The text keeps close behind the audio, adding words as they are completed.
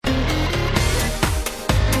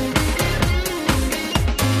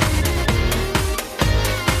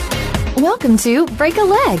Welcome to Break a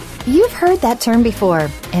Leg. You've heard that term before,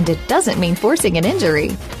 and it doesn't mean forcing an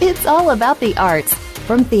injury. It's all about the arts.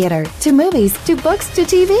 From theater, to movies, to books, to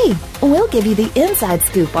TV. We'll give you the inside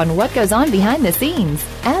scoop on what goes on behind the scenes,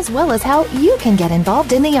 as well as how you can get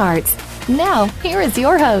involved in the arts. Now, here is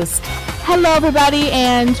your host. Hello, everybody,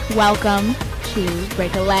 and welcome to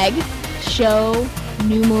Break a Leg, show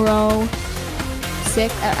numero 6.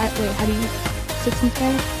 Wait, how do you... 6 in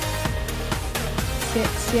Spanish?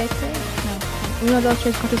 7? No. 1, 2,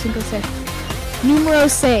 3, 4, 5, 6. Numero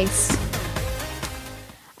 6.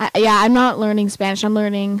 I'm not learning Spanish. I'm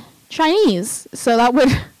learning Chinese. So that would,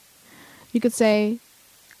 you could say,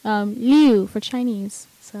 Liu for Chinese.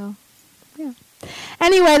 So, yeah.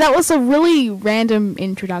 Anyway, that was a really random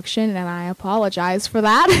introduction, and I apologize for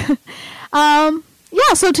that.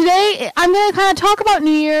 So today I'm going to kind of talk about New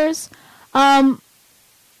Year's.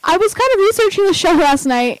 I was kind of researching the show last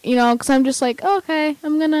night, because I'm just like, okay,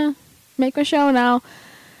 I'm going to make my show now.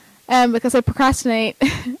 Because I procrastinate.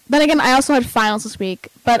 Then again, I also had finals this week.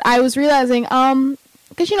 But I was realizing,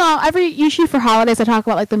 because, usually for holidays I talk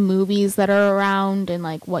about, like, the movies that are around and,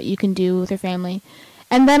 like, what you can do with your family.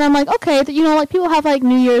 And then I'm like, okay, people have, like,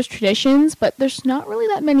 New Year's traditions, but there's not really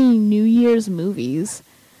that many New Year's movies.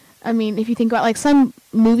 I mean, if you think about, like, some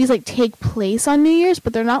movies, like, take place on New Year's,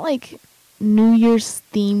 but they're not, like, New Year's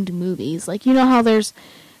themed movies. Like, how there's...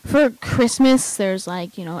 For Christmas, there's,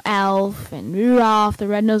 like, Elf and Rudolph the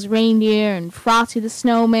Red-Nosed Reindeer and Frosty the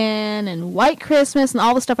Snowman and White Christmas and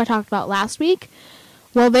all the stuff I talked about last week.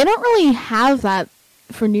 Well, they don't really have that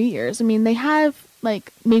for New Year's. I mean, they have,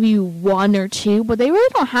 like, maybe 1 or 2, but they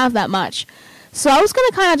really don't have that much. So I was going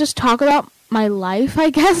to kind of just talk about my life, I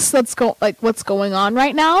guess, what's going on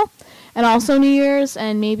right now, and also New Year's,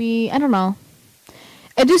 and maybe, I don't know.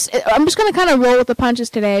 I'm just going to kind of roll with the punches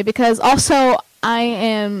today, because also... I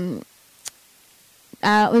am,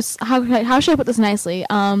 how should I put this nicely?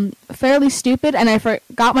 Fairly stupid, and I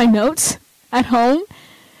forgot my notes at home.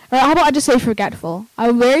 Or how about I just say forgetful?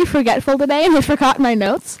 I'm very forgetful today, and I forgot my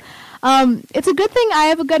notes. It's a good thing I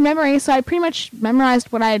have a good memory, so I pretty much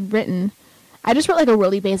memorized what I had written. I just wrote, like, a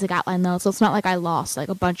really basic outline, though, so it's not like I lost, like,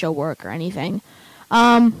 a bunch of work or anything.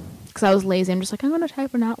 Because I was lazy. I'm just like, I'm going to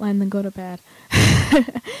type an outline, then go to bed.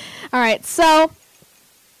 Alright, so...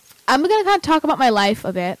 I'm going to kind of talk about my life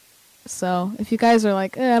a bit. So, if you guys are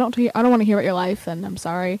like, I don't want to hear about your life, then I'm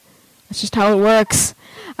sorry. That's just how it works.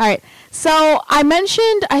 Alright, so I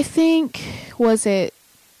mentioned, I think it was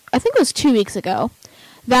 2 weeks ago,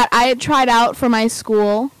 that I had tried out for my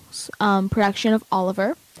school's production of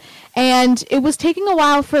Oliver. And it was taking a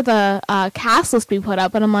while for the cast list to be put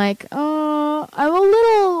up, and I'm like, I'm a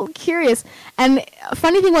little curious. And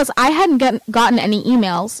funny thing was, I hadn't gotten any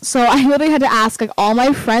emails, so I literally had to ask, like, all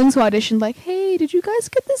my friends who auditioned, like, hey, did you guys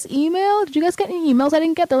get this email? Did you guys get any emails I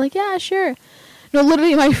didn't get? They're like, yeah, sure. No,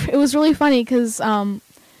 literally, it was really funny, because I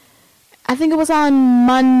think it was on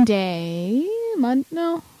Monday.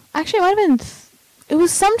 No, actually, it might have been, it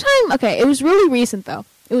was sometime, okay, it was really recent, though.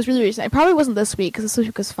 It was really recent. It probably wasn't this week, because this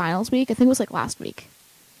week was finals week. I think it was, like, last week.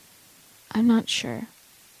 I'm not sure.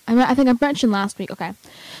 I think I mentioned last week. Okay.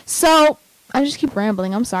 So, I just keep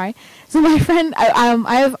rambling. I'm sorry. So, my friend,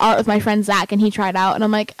 I have art with my friend Zach, and he tried out, and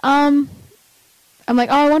I'm like, oh,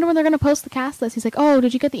 I wonder when they're going to post the cast list. He's like, oh,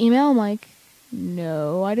 did you get the email? I'm like,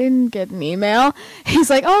 no, I didn't get an email. He's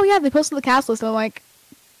like, oh, yeah, they posted the cast list. And I'm like,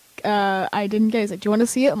 I didn't get it. He's like, do you want to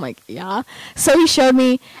see it? I'm like, yeah. So he showed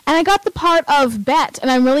me, and I got the part of Bet,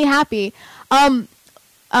 and I'm really happy. I'm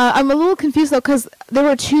a little confused, though, because there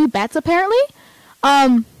were 2 bets, apparently.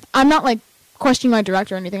 I'm not, like, questioning my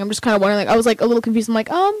director or anything. I'm just kind of wondering, like, I was, like, a little confused. I'm like,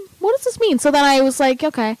 what does this mean? So then I was like,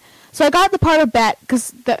 okay. So I got the part of Bet,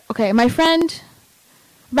 because, my friend,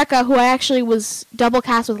 Rebecca, who I actually was double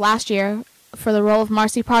cast with last year for the role of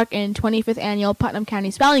Marcy Park in 25th Annual Putnam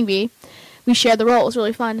County Spelling Bee, we shared the role. It was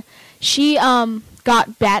really fun. She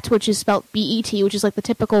got Bet, which is spelled B-E-T, which is, like, the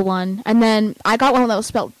typical one. And then I got one that was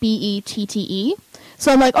spelled B-E-T-T-E.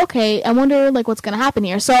 So I'm like, okay, I wonder, like, what's going to happen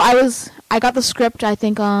here. So I got the script, I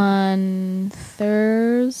think, on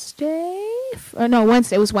Thursday? No,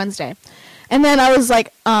 Wednesday. It was Wednesday. And then I was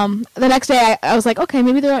like, the next day I was like, okay,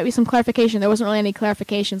 maybe there might be some clarification. There wasn't really any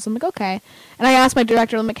clarification. So I'm like, okay. And I asked my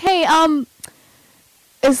director, I'm like, hey,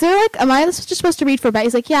 is there, like, am I just supposed to read for Bet?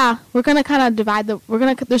 He's like, yeah, we're going to kind of divide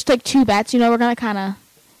there's, like, 2 bets, we're going to kind of,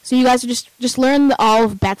 so you guys just learn all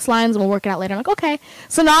of Bet's lines, and we'll work it out later. I'm like, okay.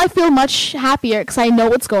 So now I feel much happier, because I know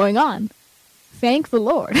what's going on. Thank the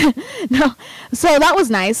Lord. No, so that was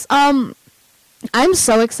nice. I'm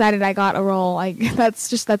so excited I got a role. Like,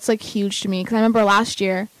 that's, like, huge to me, because I remember last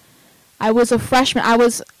year, I was a freshman.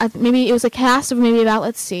 Maybe it was a cast of maybe about,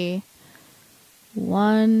 let's see,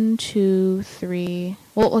 1, 2, 3.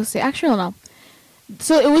 Well, let's see. Actually, no.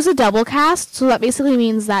 So it was a double cast. So that basically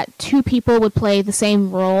means that 2 people would play the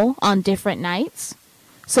same role on different nights.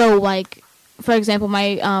 So, like, for example,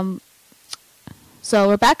 so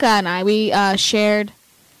Rebecca and I, we shared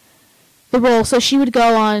the role. So she would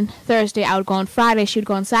go on Thursday, I would go on Friday, she would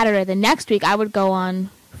go on Saturday. The next week, I would go on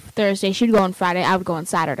Thursday, she would go on Friday, I would go on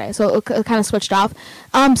Saturday. So it kind of switched off.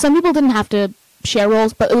 Some people didn't have to share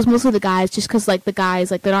roles, but it was mostly the guys, just because, like, the guys,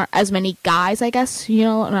 like, there aren't as many guys, I guess, you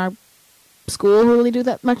know, in our school who really do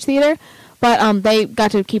that much theater. But they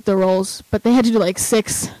got to keep the roles, but they had to do, like,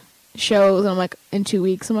 6 shows, and I'm like, in 2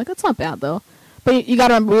 weeks. I'm like, that's not bad, though. But you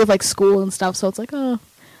gotta remember, we have, like, school and stuff, so it's like, oh.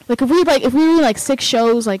 Like, if we do, like, 6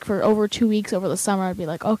 shows, like, for over 2 weeks over the summer, I'd be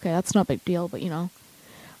like, okay, that's not a big deal, but, you know,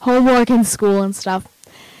 homework and school and stuff.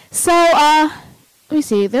 So, let me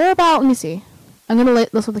see. Let me see. I'm gonna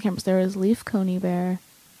list off the campers. There is Leaf, Coney Bear,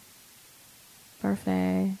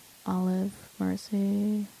 Parfait, Olive,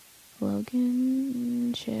 Mercy,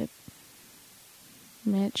 Logan, Chip,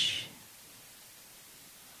 Mitch,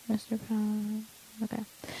 Mr. Pound. Okay.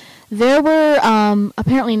 There were,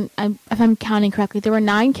 apparently, if I'm counting correctly, there were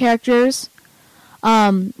 9 characters,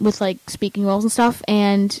 with, like, speaking roles and stuff,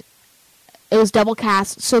 and it was double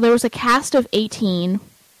cast. So there was a cast of 18.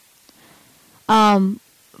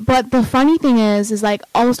 But the funny thing is like,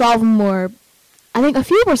 almost all of them were, I think a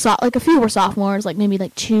few were sophomores, like maybe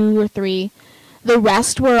like 2 or 3. The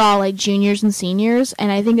rest were all like juniors and seniors,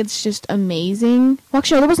 and I think it's just amazing. Well,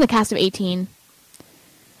 actually, no, there wasn't a cast of 18.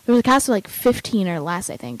 There was a cast of like 15 or less,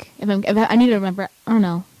 I think. If I need to remember, I don't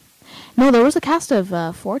know. No, there was a cast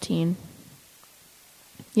of 14.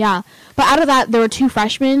 Yeah, but out of that, there were 2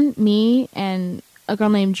 freshmen, me and a girl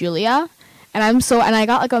named Julia, and I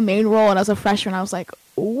got like a main role, and as a freshman, I was like,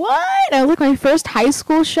 what? And it was like my first high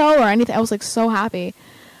school show or anything. I was like so happy.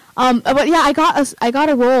 But yeah, I got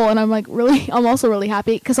a role, and I'm also really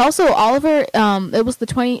happy because also Oliver, it's the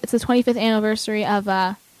 25th anniversary of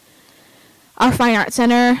our Fine Arts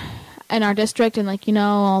Center in our district, and like, you know,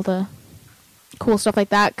 all the cool stuff like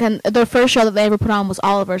that. The first show that they ever put on was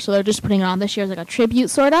Oliver, so they're just putting it on this year as like a tribute,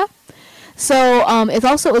 sorta. So it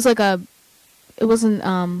wasn't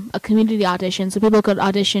a community audition, so people could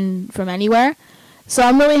audition from anywhere. So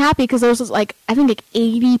I'm really happy because there was like, I think like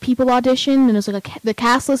 80 people auditioned, and it was like the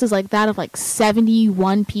cast list is like that of like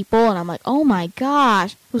 71 people, and I'm like, oh my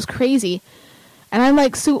gosh, it was crazy. And I'm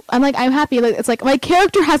happy. Like, it's like my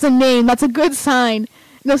character has a name. That's a good sign.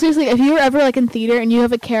 No, seriously, if you're ever like in theater and you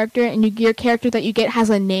have a character and your character that you get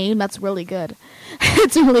has a name, that's really good.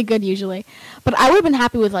 It's really good usually. But I would have been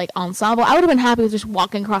happy with like ensemble. I would have been happy with just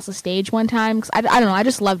walking across the stage one time, because I don't know, I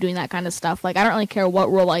just love doing that kind of stuff. Like, I don't really care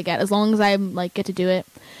what role I get as long as I like get to do it.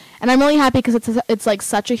 And I'm really happy because it's like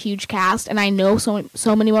such a huge cast, and I know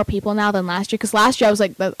so many more people now than last year. Because last year I was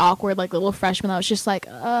like the awkward like little freshman that was just like,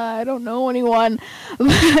 I don't know anyone.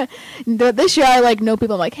 But this year I like know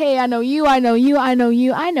people. I'm like, hey, I know you, I know you, I know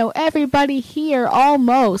you, I know everybody here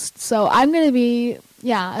almost. So I'm gonna be,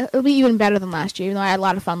 yeah, it'll be even better than last year. Even though I had a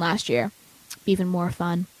lot of fun last year, be even more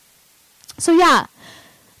fun. So yeah,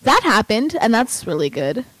 that happened, and that's really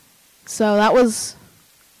good. So that was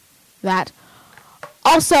that.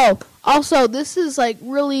 Also, this is like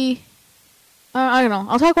really, I don't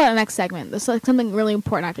know, I'll talk about it in the next segment. This is like something really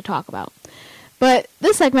important I have to talk about. But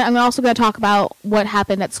this segment, I'm also going to talk about what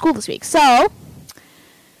happened at school this week. So,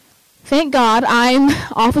 thank God I'm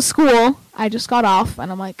off of school. I just got off,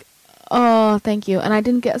 and I'm like, oh, thank you. And I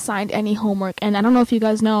didn't get assigned any homework, and I don't know if you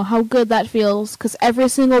guys know how good that feels, because every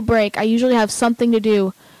single break, I usually have something to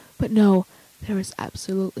do, but no, there was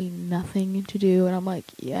absolutely nothing to do, and I'm like,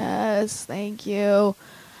 yes, thank you,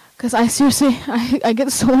 because I seriously, I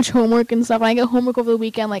get so much homework and stuff, and I get homework over the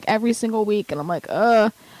weekend, like, every single week, and I'm like,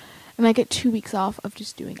 and I get 2 weeks off of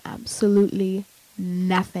just doing absolutely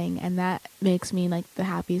nothing, and that makes me, like, the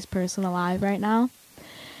happiest person alive right now.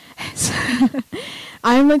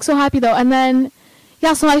 I'm, like, so happy, though, and then,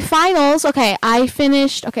 yeah, so my finals, okay, I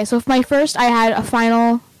finished, okay, so for my first, I had a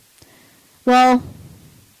final, well,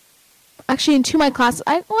 actually, in 2 of my classes,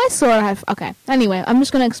 I sort of have, okay. Anyway, I'm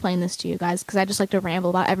just going to explain this to you guys, because I just like to ramble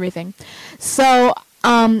about everything. So,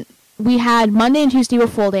 we had Monday and Tuesday were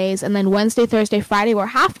full days, and then Wednesday, Thursday, Friday were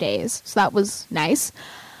half days, so that was nice.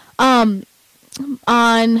 On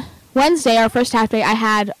Wednesday, our first half day, I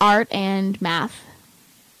had art and math.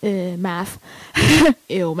 Math.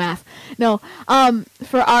 Ew, math. No,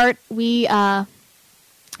 for art, we,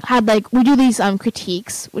 had like, we do these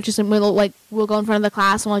critiques, which is we'll go in front of the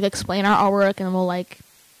class and we'll like explain our artwork, and we'll like,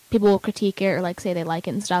 people will critique it or like say they like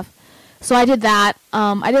it and stuff. So I did that.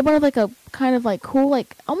 I did one of like a kind of like cool,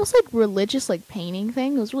 like almost like religious like painting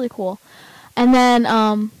thing. It was really cool. And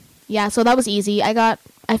then, so that was easy. I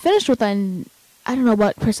finished with I don't know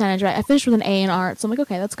what percentage, right? I finished with an A in art, so I'm like,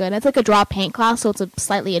 okay, that's good. It's like a draw paint class, so it's a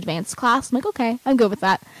slightly advanced class. I'm like, okay, I'm good with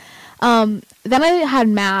that. Then I had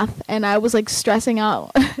math, and I was like stressing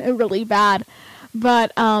out really bad.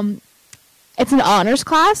 But it's an honors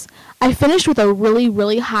class. I finished with a really,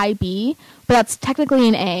 really high B, but that's technically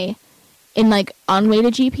an A in like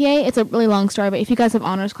unweighted GPA. It's a really long story, but if you guys have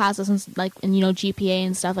honors classes and you know GPA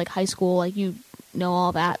and stuff like high school, like you know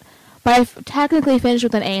all that. But I've technically finished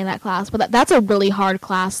with an A in that class. But that's a really hard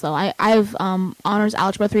class, though. I have honors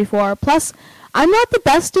algebra 3-4. Plus, I'm not the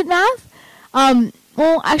best at math.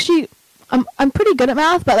 Well, actually, I'm pretty good at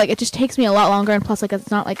math, but like it just takes me a lot longer. And plus, like it's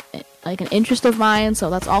not like an interest of mine, so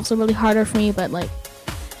that's also really harder for me. But like,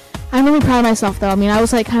 I'm really proud of myself, though. I mean, I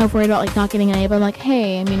was like kind of worried about like not getting an A, but I'm like,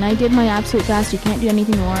 hey, I mean, I did my absolute best. You can't do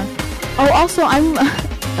anything more. Oh, also, I'm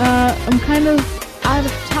kind of out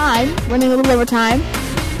of time, running a little over time.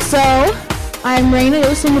 So, I'm Raina, you're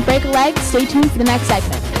listening to Break a Leg. Stay tuned for the next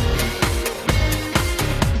segment.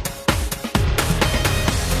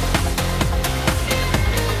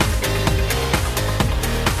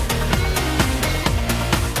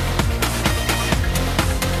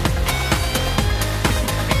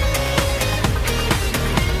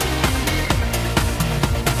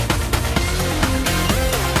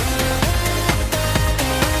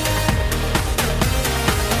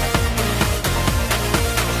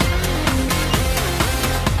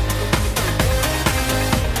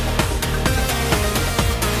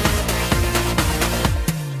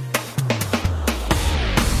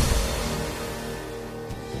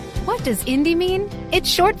 What does indie mean? It's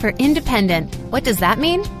short for independent. What does that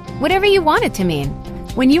mean? Whatever you want it to mean.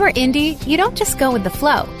 When you are indie, you don't just go with the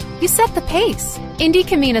flow. You set the pace. Indie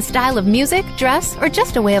can mean a style of music, dress, or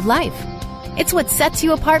just a way of life. It's what sets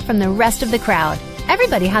you apart from the rest of the crowd.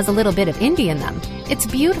 Everybody has a little bit of indie in them. It's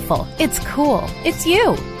beautiful. It's cool. It's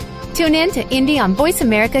you. Tune in to Indie on Voice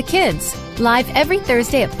America Kids, live every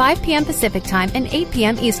Thursday at 5 p.m. Pacific Time and 8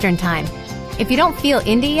 p.m. Eastern Time. If you don't feel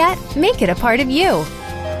indie yet, make it a part of you.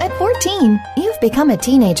 At 14, you've become a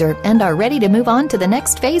teenager and are ready to move on to the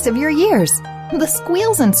next phase of your years. The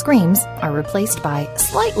squeals and screams are replaced by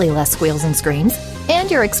slightly less squeals and screams, and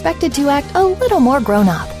you're expected to act a little more grown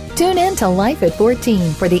up. Tune in to Life at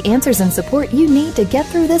 14 for the answers and support you need to get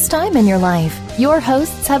through this time in your life. Your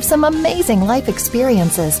hosts have some amazing life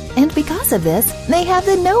experiences, and because of this, they have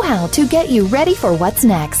the know-how to get you ready for what's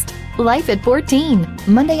next. Life at 14,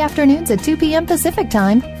 Monday afternoons at 2 p.m. Pacific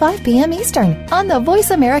Time, 5 p.m. Eastern, on the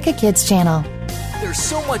Voice America Kids channel. There's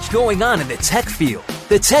so much going on in the tech field.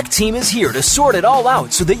 The tech team is here to sort it all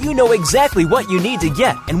out so that you know exactly what you need to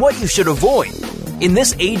get and what you should avoid. In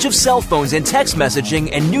this age of cell phones and text messaging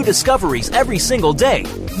and new discoveries every single day,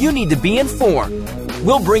 you need to be informed.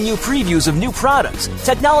 We'll bring you previews of new products,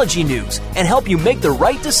 technology news, and help you make the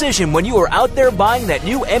right decision when you are out there buying that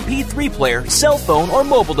new MP3 player, cell phone, or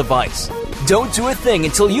mobile device. Don't do a thing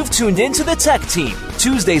until you've tuned into the Tech Team,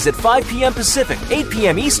 Tuesdays at 5 p.m. Pacific, 8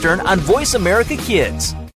 p.m. Eastern on Voice America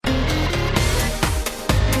Kids.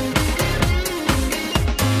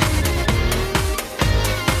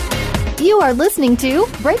 You are listening to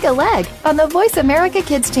Break a Leg on the Voice America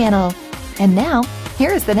Kids channel. And now,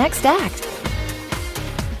 here is the next act.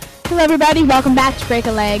 Hello everybody, welcome back to Break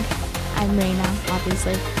a Leg. I'm Raina,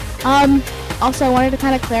 obviously. Also I wanted to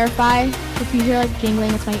kind of clarify, if you hear like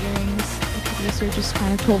jingling, it's my earrings. The producer just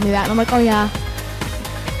kind of told me that, and I'm like, oh yeah,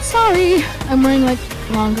 sorry. I'm wearing like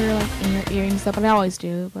longer like inner earrings stuff, but I always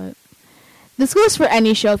do, but this goes for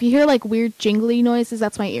any show. If you hear like weird jingly noises,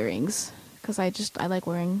 that's my earrings, because I like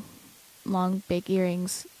wearing long big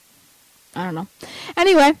earrings. I don't know.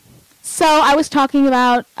 Anyway, so I was talking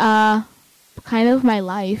about kind of my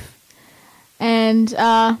life. And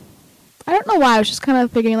I don't know why, I was just kind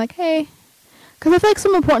of figuring like, hey, because I feel like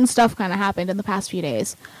some important stuff kind of happened in the past few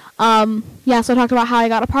days. So I talked about how I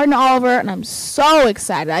got a part in Oliver, and I'm so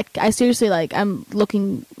excited. I seriously, like, I'm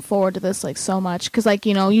looking forward to this, like, so much. Because, like,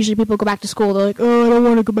 you know, usually people go back to school, they're like, oh, I don't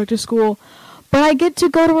want to go back to school. But I get to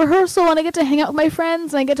go to rehearsal, and I get to hang out with my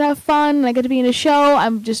friends, and I get to have fun, and I get to be in a show.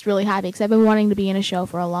 I'm just really happy, because I've been wanting to be in a show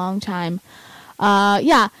for a long time.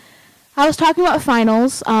 I was talking about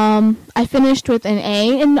finals. I finished with an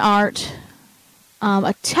A in art,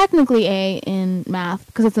 a technically A in math,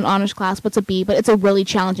 because it's an honors class, but it's a B, but it's a really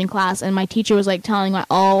challenging class, and my teacher was, like, telling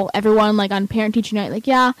everyone, like, on parent-teacher night, like,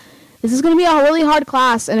 yeah, this is going to be a really hard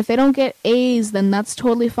class, and if they don't get A's, then that's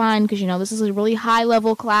totally fine, because, you know, this is a really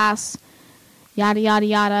high-level class, yada, yada,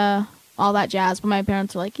 yada, all that jazz, but my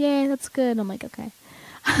parents were like, yeah, that's good. I'm like, okay.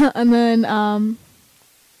 And then,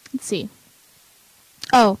 let's see.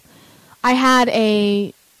 Oh, I had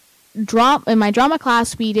a my drama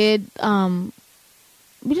class, we didn't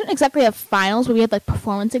exactly have finals, but we had like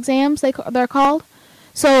performance exams, they're called.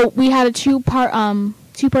 So we had a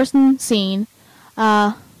two-person scene.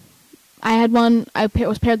 I had one.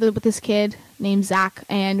 Was paired with this kid named Zach,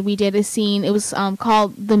 and we did a scene. It was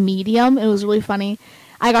called The Medium. It was really funny.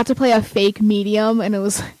 I got to play a fake medium, and it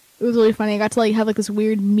was really funny. I got to like have like this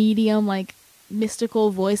weird medium, like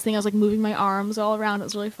mystical voice thing. I was like moving my arms all around. It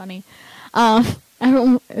was really funny. I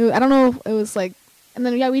don't know if it was like, and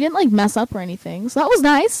then we didn't like mess up or anything, so that was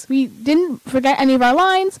nice. We didn't forget any of our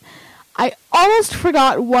lines. I almost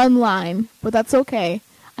forgot one line, but that's okay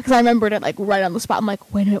because I remembered it like right on the spot. I'm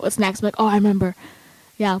like, wait a minute, what's next? I'm like, oh, I remember.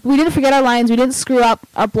 Yeah, we didn't forget our lines. We didn't screw up.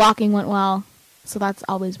 Our blocking went well. So that's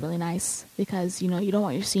always really nice because, you don't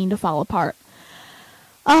want your scene to fall apart.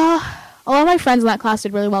 A lot of my friends in that class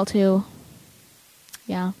did really well too.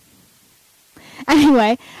 Yeah.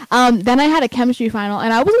 Anyway, then I had a chemistry final,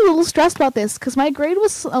 and I was a little stressed about this because my grade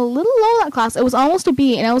was a little low in that class. It was almost a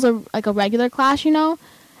B, and it was a regular class, and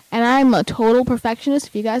I'm a total perfectionist,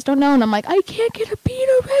 if you guys don't know, and I'm like, I can't get a B in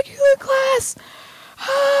a regular class.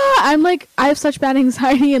 I have such bad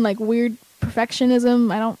anxiety and like weird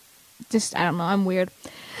perfectionism. I don't know, I'm weird.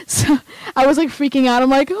 So I was like freaking out. I'm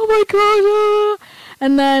like, oh my god.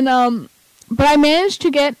 And then, but I managed to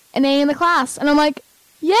get an A in the class, and I'm like,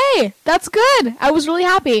 yay, that's good. I was really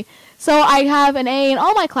happy. So I have an A in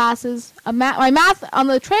all my classes. My math, on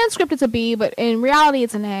the transcript it's a B, but in reality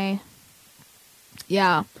it's an A.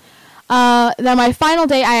 Yeah. Then my final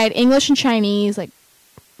day I had English and Chinese,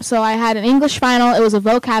 so I had an English final. It was a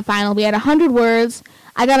vocab final. We had 100 words.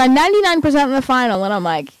 I got a 99% in the final, and I'm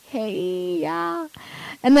like, hey, yeah.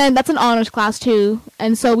 And then that's an honors class, too.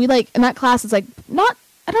 And so we, in that class, it's, I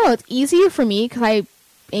don't know, it's easier for me, because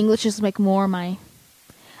English is, more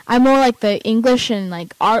I'm more, the English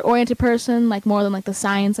and, art-oriented person, more than, the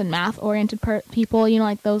science and math-oriented people,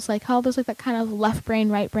 those, how there's, that kind of left brain,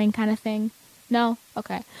 right brain kind of thing. No?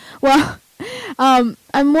 Okay. Well, I'm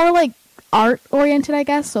more, art-oriented, I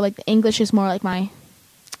guess, so, the English is more,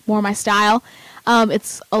 my style.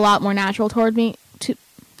 It's a lot more natural toward me,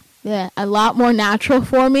 a lot more natural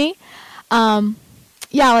for me.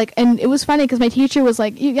 Yeah, and it was funny because my teacher was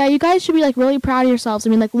like, you guys should be, really proud of yourselves. I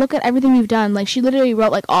mean, look at everything we've done. She literally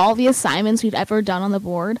wrote, all the assignments we'd ever done on the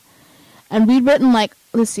board. And we'd written, we,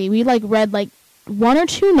 read, one or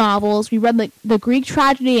two novels. We read, the Greek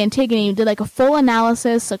tragedy Antigone. We did, a full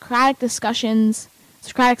analysis, Socratic discussions,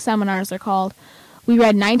 Socratic seminars, they're called. We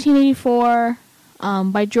read 1984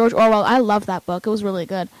 by George Orwell. I loved that book. It was really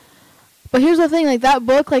good. But here's the thing, that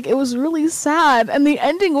book, it was really sad, and the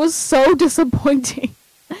ending was so disappointing.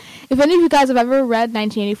 If any of you guys have ever read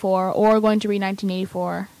 1984 or are going to read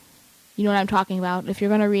 1984, you know what I'm talking about. If you're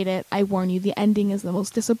going to read it, I warn you, the ending is the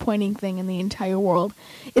most disappointing thing in the entire world.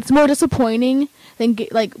 It's more disappointing than,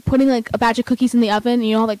 putting, a batch of cookies in the oven,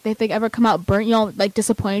 and if they ever come out burnt,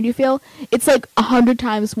 disappointed you feel. It's, 100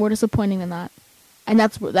 times more disappointing than that. And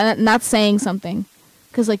that's saying something.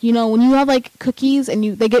 Because, when you have, cookies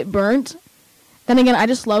and they get burnt, then again, I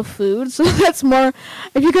just love food, so that's more,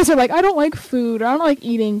 if you guys are I don't like food, or I don't like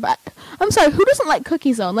eating, but, I'm sorry, who doesn't like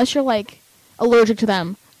cookies, though, unless you're, allergic to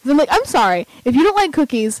them? Then, I'm sorry, if you don't like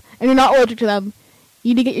cookies, and you're not allergic to them,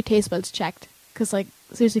 you need to get your taste buds checked, because,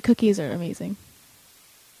 seriously, cookies are amazing.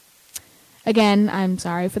 Again, I'm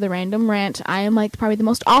sorry for the random rant. I am, probably the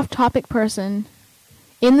most off-topic person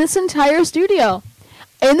in this entire studio.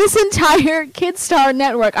 In this entire Kidstar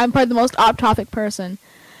network, I'm probably the most off-topic person.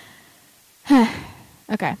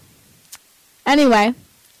 Okay. Anyway,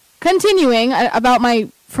 continuing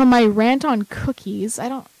from my rant on cookies,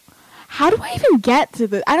 how do I even get to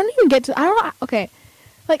this? Okay.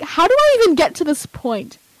 How do I even get to this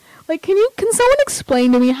point? Can someone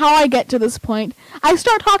explain to me how I get to this point? I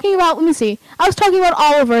start talking about, let me see, I was talking about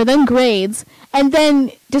Oliver, then grades, and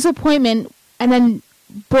then disappointment, and then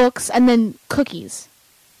books, and then cookies.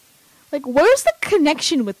 Where's the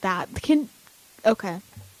connection with that? Okay.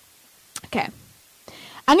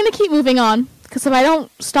 I'm going to keep moving on, because if I don't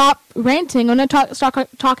stop ranting, I'm going to start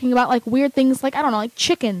talking about, weird things, I don't know,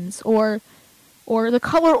 chickens, or the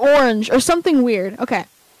color orange, or something weird. Okay.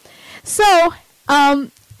 So,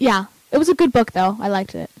 yeah, it was a good book, though. I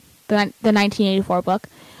liked it. The 1984 book.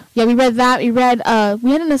 Yeah, we read that. We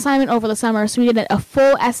had an assignment over the summer, so we did a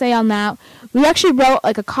full essay on that. We actually wrote,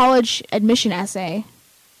 a college admission essay.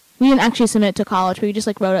 We didn't actually submit it to college, but we just,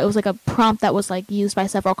 wrote it. It was, a prompt that was, used by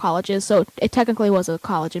several colleges, so it technically was a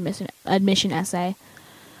college admission essay.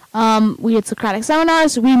 We did Socratic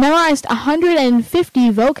seminars. We memorized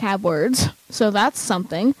 150 vocab words, so that's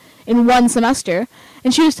something, in one semester.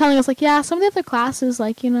 And she was telling us, yeah, some of the other classes,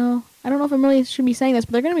 I don't know if I really should be saying this,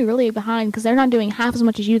 but they're going to be really behind because they're not doing half as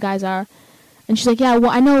much as you guys are. And she's like, yeah,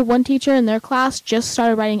 well, I know one teacher in their class just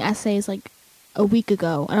started writing essays like a week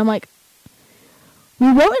ago. And I'm like, we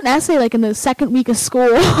wrote an essay like in the second week of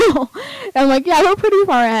school. And I'm like, yeah, we're pretty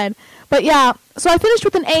far ahead. But yeah, so I finished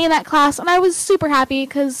with an A in that class, and I was super happy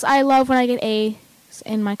because I love when I get A's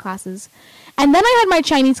in my classes. And then I had my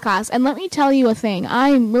Chinese class, and let me tell you a thing.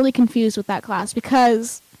 I'm really confused with that class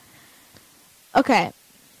because, okay,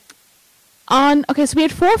 so we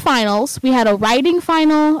had 4 finals. We had a writing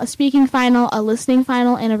final, a speaking final, a listening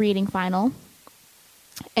final, and a reading final.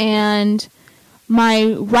 And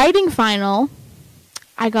my writing final,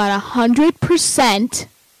 I got 100%.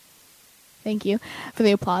 Thank you for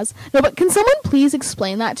the applause. No, but can someone please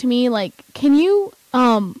explain that to me? Like, can you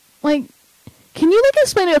explain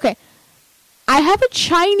it? Okay, I have a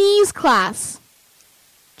Chinese class.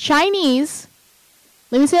 Chinese.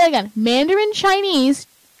 Let me say that again. Mandarin Chinese.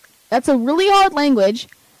 That's a really hard language.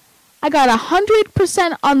 I got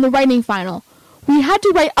 100% on the writing final. We had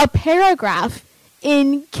to write a paragraph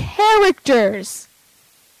in characters.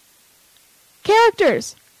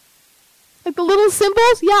 Characters. Like the little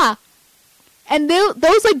symbols? Yeah. And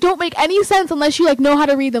those like don't make any sense unless you like know how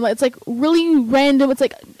to read them. It's like really random. It's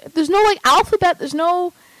like there's no like alphabet, there's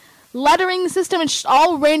no lettering system. It's just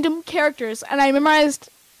all random characters. And I memorized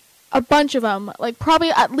a bunch of them. Like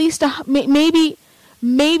probably at least maybe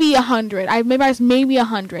 100. I memorized maybe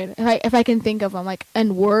 100 if I can think of them, like,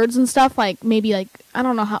 and words and stuff, like maybe like I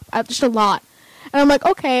don't know how, just a lot. And I'm like,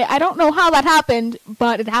 okay, I don't know how that happened,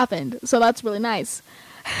 but it happened, so that's really nice.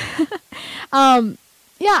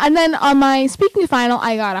 Yeah, and then on my speaking final,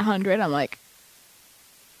 I got 100. I'm like,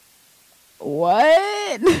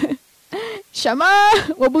 what? Shema?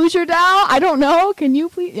 Wabusher Dao? I don't know. Can you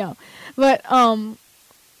please? No, but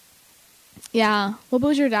yeah,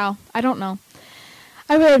 Wabusher Dao. I don't know.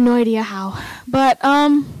 I really have no idea how. But,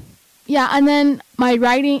 yeah, and then my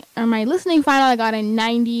listening final, I got a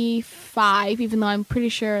 95, even though I'm pretty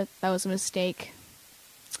sure that was a mistake.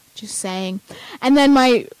 Just saying. And then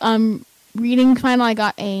my, reading final, I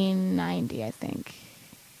got a 90, I think.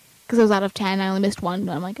 Because I was out of 10, I only missed one,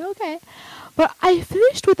 but I'm like, okay. But I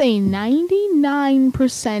finished with a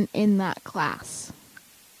 99% in that class.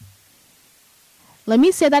 Let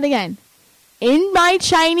me say that again. In my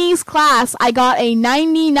Chinese class, I got a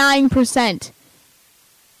 99%.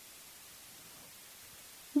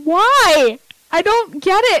 Why? I don't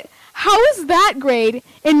get it. How is that grade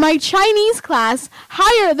in my Chinese class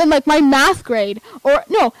higher than like my math grade? Or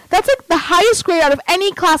no, that's like the highest grade out of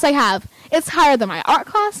any class I have. It's higher than my art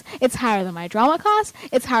class, it's higher than my drama class,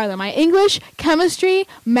 it's higher than my English, chemistry,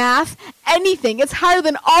 math, anything. It's higher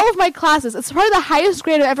than all of my classes. It's probably the highest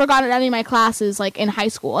grade I've ever gotten in any of my classes, like in high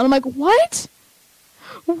school. And I'm like, what?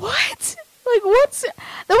 What? Like, it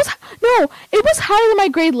was higher than my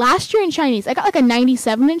grade last year in Chinese. I got like a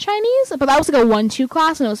 97 in Chinese, but that was like a 1-2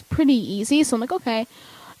 class, and it was pretty easy. So I'm like, okay,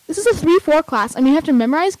 this is a 3-4 class. I mean, you have to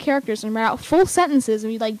memorize characters and write out full sentences,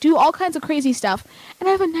 and you like do all kinds of crazy stuff. And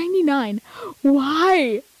I have a 99.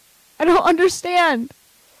 Why? I don't understand.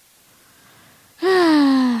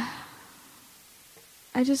 I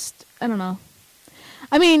don't know.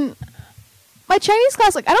 I mean, my Chinese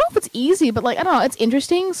class, like, I don't know if it's easy, but like, I don't know, it's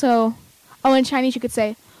interesting. So, in Chinese you could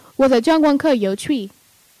say, 我的中文课有趣.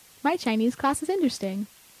 My Chinese class is interesting.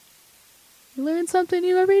 You learn something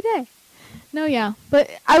new every day. No, yeah. But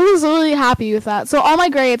I was really happy with that. So all my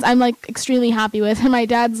grades, I'm like extremely happy with. And my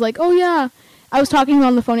dad's like, oh yeah. I was talking to him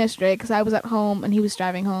on the phone yesterday because I was at home and he was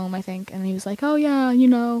driving home, I think. And he was like, oh yeah, you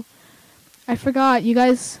know, I forgot, you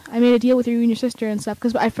guys, I made a deal with you and your sister and stuff.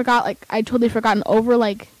 Because I forgot, like, I'd totally forgotten over,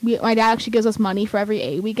 like, my dad actually gives us money for every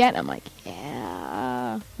A we get. And I'm like,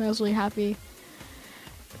 yeah. I was really happy.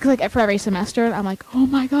 Because, like, for every semester, I'm like, oh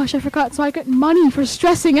my gosh, I forgot. So I get money for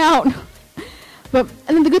stressing out. And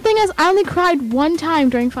then the good thing is, I only cried one time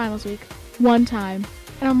during finals week. One time.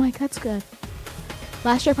 And I'm like, that's good.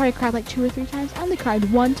 Last year I probably cried like 2 or 3 times. I only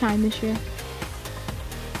cried one time this year.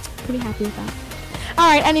 Pretty happy with that.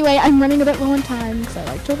 Alright, anyway, I'm running a bit low on time because I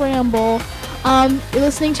like to ramble. You're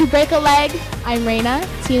listening to Break a Leg. I'm Raina.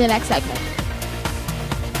 See you in the next segment.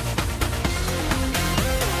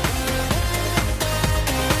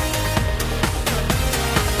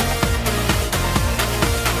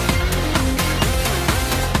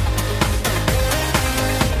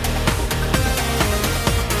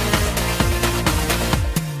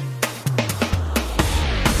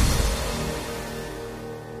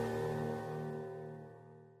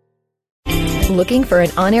 Looking for an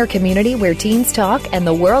on-air community where teens talk and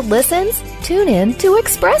the world listens? Tune in to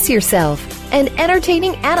Express Yourself. an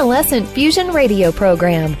entertaining adolescent fusion radio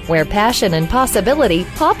program where passion and possibility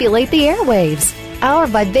populate the airwaves. Our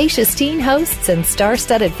vivacious teen hosts and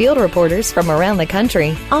star-studded field reporters from around the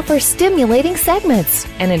country offer stimulating segments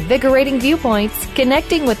and invigorating viewpoints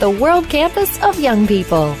connecting with the world campus of young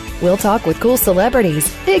people. We'll talk with cool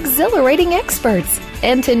celebrities, exhilarating experts,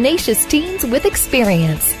 and tenacious teens with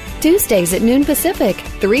experience. Tuesdays at noon Pacific,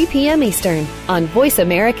 3 p.m. Eastern on Voice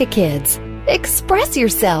America Kids. Express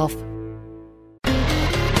yourself.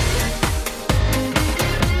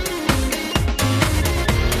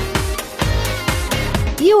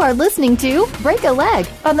 You are listening to Break a Leg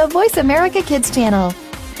on the Voice America Kids channel.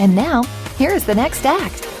 And now, here is the next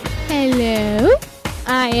act. Hello,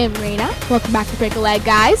 I am Raina. Welcome back to Break a Leg,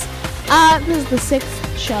 guys. This is the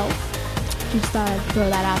 6th show. Just thought I'd throw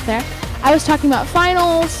that out there. I was talking about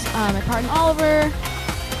finals, my part in Oliver,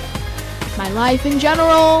 my life in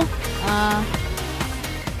general.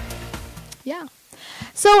 Yeah.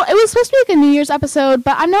 So it was supposed to be like a New Year's episode,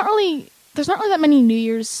 but there's not really that many New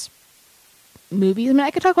Year's movies. I mean,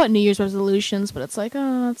 I could talk about New Year's resolutions, but it's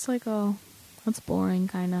that's boring,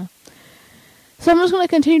 kind of. So I'm just going to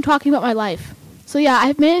continue talking about my life. So yeah,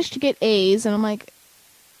 I've managed to get A's, and I'm like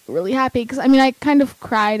really happy, because I mean, I kind of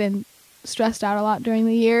cried and stressed out a lot during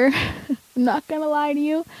the year. I'm not going to lie to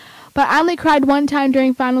you. But I only cried one time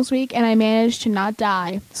during finals week, and I managed to not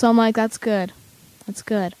die. So I'm like, that's good. That's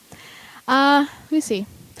good. Let me see.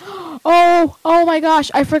 Oh my gosh,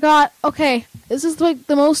 I forgot. Okay, this is like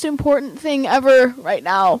the most important thing ever right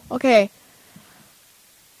now. Okay.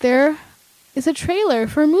 There is a trailer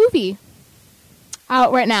for a movie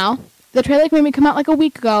out right now. The trailer made me come out like a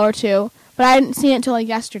week ago or two, but I hadn't seen it until like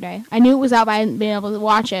yesterday. I knew it was out, but I hadn't been able to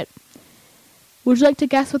watch it. Would you like to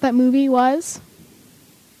guess what that movie was?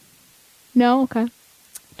 No? Okay.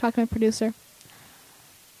 Talk to my producer.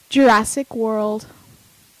 Jurassic World.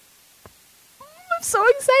 I'm so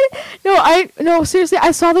excited. No, seriously, I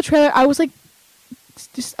saw the trailer. I was like,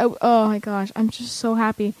 oh my gosh, I'm just so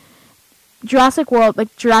happy. Jurassic World,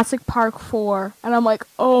 like Jurassic Park 4. And I'm like,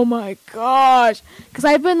 oh my gosh. Because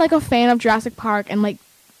I've been like a fan of Jurassic Park and like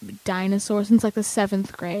dinosaurs since like the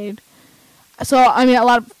 7th grade. So, I mean, a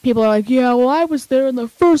lot of people are like, yeah, well, I was there when the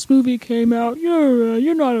first movie came out.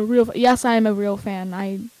 You're not a real fan. Yes, I am a real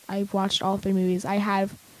fan. I've watched all 3 movies. I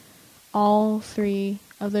have all 3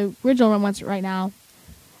 of the original ones right now.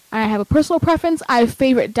 I have a personal preference. I have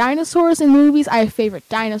favorite dinosaurs in movies. I have favorite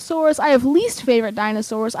dinosaurs. I have least favorite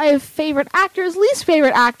dinosaurs. I have favorite actors, least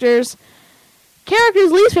favorite actors.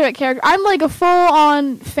 Characters, least favorite character. I'm like a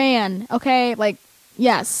full-on fan, okay? Like,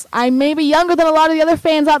 yes, I may be younger than a lot of the other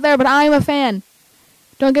fans out there, but I'm a fan.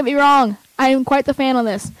 Don't get me wrong. I am quite the fan on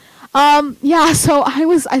this. Yeah, so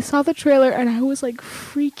I saw the trailer and I was like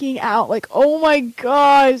freaking out. Like, oh my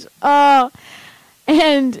gosh.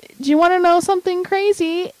 And do you want to know something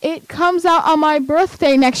crazy? It comes out on my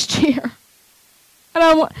birthday next year.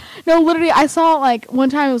 And literally, I saw like one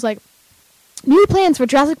time it was like, new plans for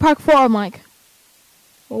Jurassic Park 4. I'm like,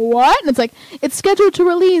 what? And it's like, it's scheduled to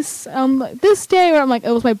release this day. Or I'm like,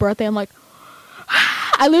 it was my birthday. I'm like,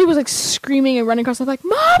 I literally was like screaming and running across. I'm like,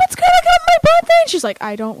 Mom, it's gonna come on my birthday. And she's like,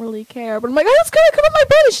 I don't really care. But I'm like, oh, it's gonna come on my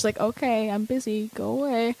birthday. She's like, okay, I'm busy. Go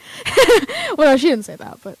away. Well, no, she didn't say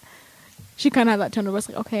that, but she kind of had that tone of voice,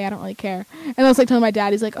 like, okay, I don't really care. And I was like telling my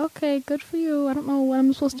dad, he's like, okay, good for you. I don't know what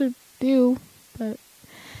I'm supposed to do, but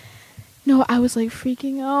no, I was like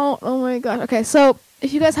freaking out. Oh my gosh. Okay, so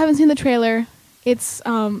if you guys haven't seen the trailer, it's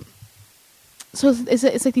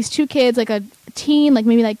it's like these 2 kids, like a teen, like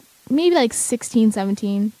maybe 16,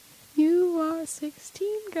 17. You are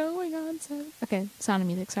 16 going on 7. Okay, Sound of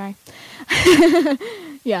Music, sorry.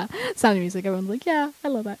 Yeah, Sound of Music. Everyone's like, yeah, I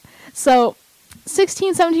love that. So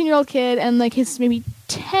 16, 17-year-old kid and like his maybe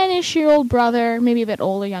 10-ish-year-old brother, maybe a bit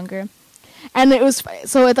older, younger. And it was,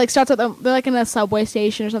 so it like starts with them, they're like in a subway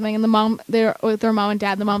station or something, and they're with their mom and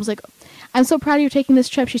dad. The mom's like, I'm so proud of you taking this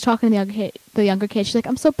trip. She's talking to the younger kid. She's like,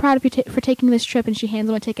 I'm so proud of you for taking this trip. And she hands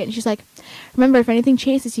him a ticket. And she's like, remember, if anything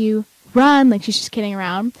chases you, run. Like, she's just kidding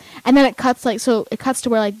around. And then it cuts to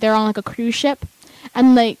where like they're on like a cruise ship.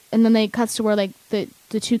 And then they cuts to where like the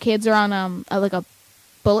 2 kids are on like a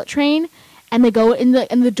bullet train. And they go and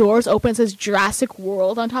the doors open. It says Jurassic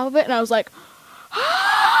World on top of it. And I was like,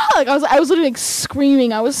 like I was literally like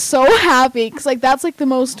screaming. I was so happy. Because like that's like the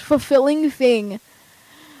most fulfilling thing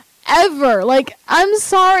ever. Like, I'm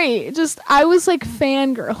sorry. Just, I was like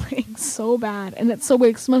fangirling so bad. And it's so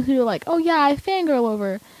weird. Cause most people are like, oh yeah, I fangirl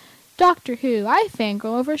over Doctor Who. I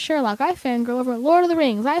fangirl over Sherlock. I fangirl over Lord of the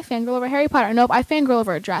Rings. I fangirl over Harry Potter. Nope, I fangirl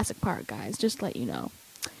over Jurassic Park, guys. Just to let you know.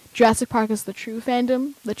 Jurassic Park is the true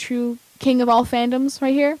fandom. The true king of all fandoms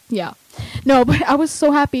right here. Yeah. No, but I was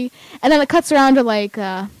so happy. And then it cuts around to like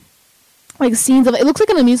scenes of it. It looks like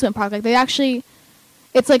an amusement park. Like they actually,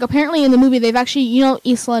 it's like apparently in the movie they've actually, you know,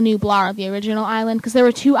 Isla Nublar, the original island, because there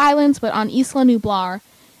were 2 islands, but on Isla Nublar,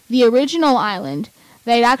 the original island,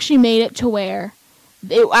 they actually made it to where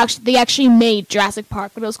they actually made Jurassic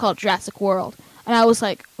Park, but it was called Jurassic World. And I was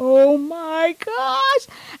like, oh my gosh!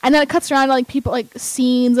 And then it cuts around to like people, like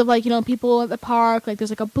scenes of like, you know, people at the park, like there's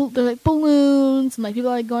like there's like balloons and like people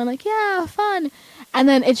like going like, yeah, fun. And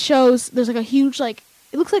then it shows there's like a huge like,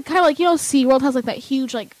 it looks like kind of like, you know, SeaWorld has like that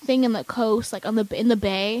huge like thing in the coast, like in the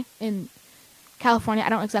bay in California. I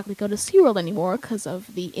don't exactly go to SeaWorld anymore because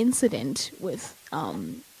of the incident with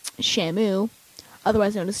Shamu,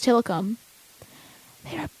 otherwise known as Tilikum.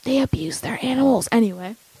 They abuse their animals.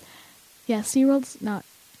 Anyway, yeah, SeaWorld's not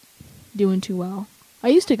doing too well. I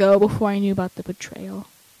used to go before I knew about the betrayal.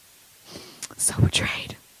 So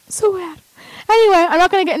betrayed. So bad. Anyway, I'm not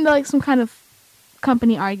going to get into like some kind of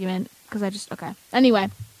company argument because okay. Anyway,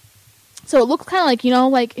 so it looks kind of like, you know,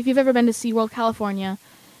 like if you've ever been to SeaWorld California.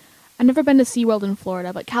 I've never been to SeaWorld in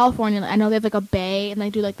Florida, but California, I know they have like a bay and they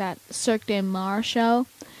do like that Cirque du Mar show.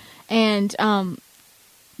 And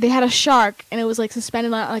they had a shark, and it was like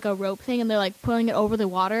suspended on like a rope thing, and they're like pulling it over the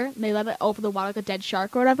water. And they let it over the water like a dead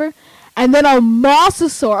shark or whatever. And then a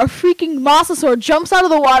freaking mosasaur, jumps out of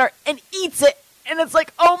the water and eats it. And it's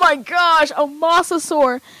like, oh my gosh, a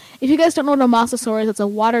mosasaur. If you guys don't know what a mosasaur is, it's a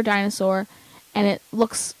water dinosaur, and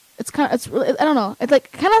it's really, I don't know, it's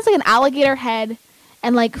like kind of has like an alligator head,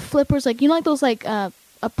 and like flippers, like you know, like those like a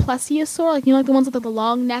plesiosaur, like you know, like the ones with like, the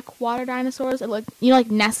long neck water dinosaurs, like you know, like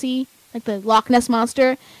Nessie. Like the Loch Ness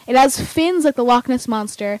Monster. It has fins like the Loch Ness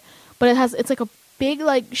Monster, but it's like a big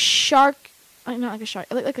like shark, not like a shark,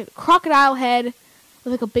 like a crocodile head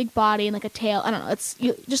with like a big body and like a tail. I don't know.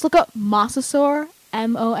 You just look up mosasaur,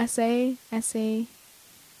 Mosasaur.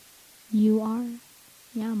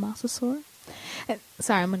 Yeah, mosasaur.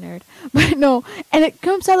 Sorry, I'm a nerd, but no. And it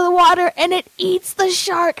comes out of the water and it eats the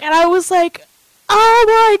shark, and I was like, oh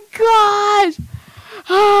my gosh.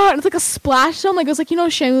 And it's like a splash zone, like it was like, you know,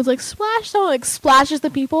 Shamu's like splash zone, like splashes the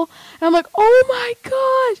people, and I'm like, oh my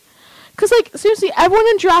gosh, because like seriously, everyone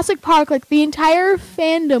in Jurassic Park, like the entire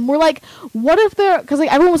fandom, were like, what if because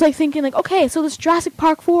like everyone was like thinking like, okay, so this Jurassic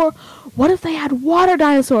Park 4, what if they had water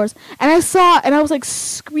dinosaurs? And I saw it, and I was like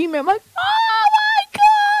screaming, I'm like, oh my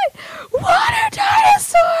god, water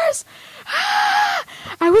dinosaurs!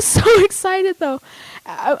 I was so excited though.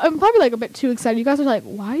 I'm probably like a bit too excited. You guys are like,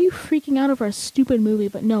 why are you freaking out over a stupid movie?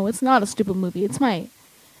 But no, it's not a stupid movie. It's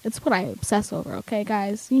what I obsess over, okay,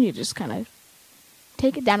 guys? You need to just kind of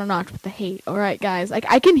take it down a notch with the hate, alright, guys? Like,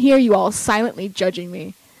 I can hear you all silently judging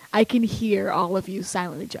me. I can hear all of you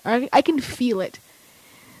silently I can feel it.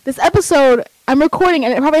 This episode, I'm recording,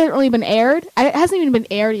 and it probably hasn't really been aired. It hasn't even been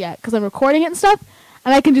aired yet, because I'm recording it and stuff,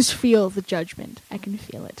 and I can just feel the judgment. I can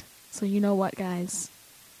feel it. So you know what, guys?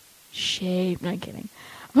 Shame. No, I'm kidding.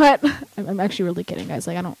 But I'm actually really kidding, guys.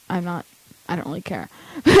 Like, I don't really care.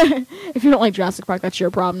 If you don't like Jurassic Park, that's your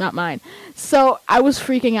problem, not mine. So I was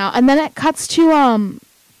freaking out. And then it cuts to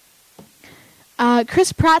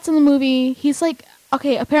Chris Pratt's in the movie. He's like,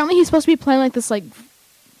 okay, apparently he's supposed to be playing like this, like,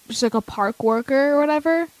 just like a park worker or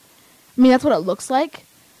whatever. I mean, that's what it looks like.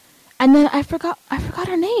 And then I forgot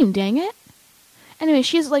her name, dang it. Anyway,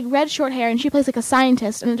 she has like red short hair, and she plays like a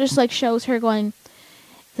scientist, and it just like shows her going,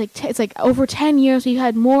 it's like over 10 years we've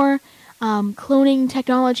had more cloning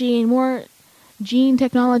technology and more gene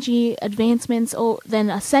technology advancements than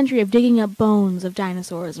a century of digging up bones of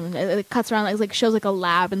dinosaurs. And it cuts around, like shows like a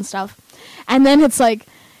lab and stuff. And then it's like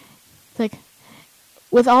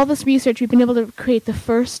with all this research, we've been able to create the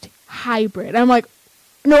first hybrid. And I'm like,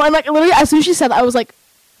 no, I'm like, literally, as soon as she said that, I was like,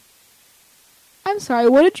 I'm sorry,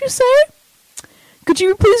 what did you say? Could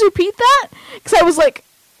you please repeat that? Because I was like,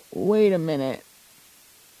 wait a minute.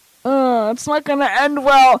 It's not gonna end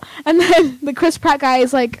well. And then the Chris Pratt guy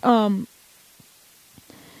is like,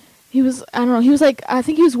 he was like, I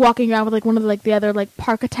think he was walking around with like one of the other like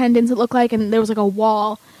park attendants, it looked like, and there was like a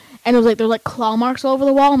wall, and it was like, there were like claw marks all over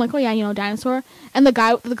the wall. I'm like, oh yeah, you know, dinosaur. And the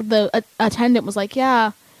guy, the attendant was like,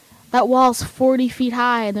 yeah, that wall's 40 feet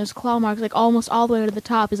high, and there's claw marks like almost all the way to the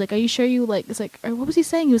top. He's like, are you sure you like, it's like, or what was he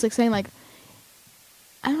saying? He was like saying like,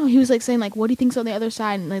 I don't know, he was like saying like, what do you think's on the other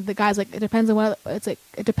sid? And like, the guy's like, it depends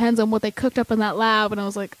on what they cooked up in that lab. And I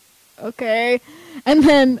was like, okay. And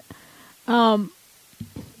then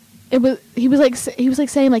he was like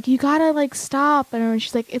saying like, you gotta like stop. And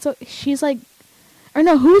she's like, she's like, or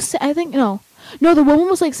no, the woman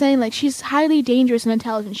was like saying like, she's highly dangerous and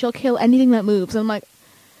intelligent, she'll kill anything that moves. And I'm like,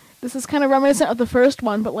 this is kind of reminiscent of the first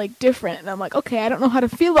one, but like different. And I'm like, okay, I don't know how to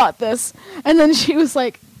feel about this. And then she was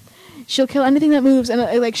like, she'll kill anything that moves, and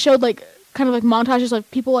it like showed like kind of like montages of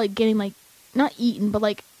people like getting like not eaten, but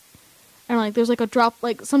like I don't know, like there's like a drop,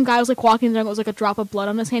 like some guy was like walking in the jungle, it was like a drop of blood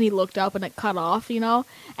on his hand. He looked up and it cut off, you know.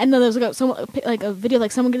 And then there's like a video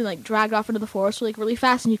like someone getting like dragged off into the forest like really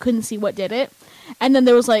fast, and you couldn't see what did it. And then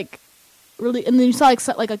there was like really, and then you saw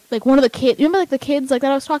like one of the kids. You remember like the kids like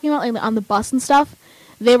that I was talking about, like on the bus and stuff.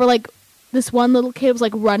 They were like, this one little kid was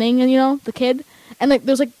like running, and you know the kid, and like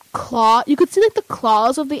there's like claw. You could see like the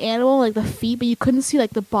claws of the animal, like the feet, but you couldn't see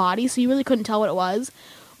like the body, so you really couldn't tell what it was.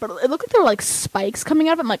 But it looked like there were like spikes coming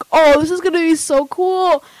out of it. I'm like, oh, this is gonna be so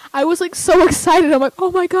cool. I was like so excited. I'm like, oh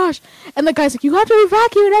my gosh. And the guy's like, you have to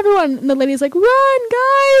evacuate everyone. And the lady's like, run,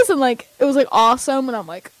 guys. And like, it was like awesome. And I'm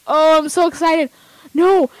like, oh, I'm so excited.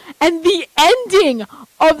 No. And the ending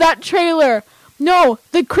of that trailer. No,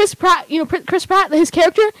 the Chris Pratt, you know, Chris Pratt, his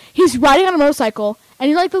character, he's riding on a motorcycle. And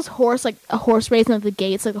you know, like those like a horse race, and like the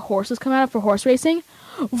gates, like the horses come out for horse racing.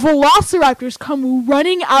 Velociraptors come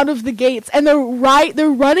running out of the gates, and they're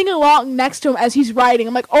running along next to him as he's riding.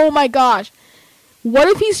 I'm like, oh my gosh, what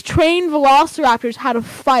if he's trained velociraptors how to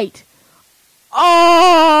fight?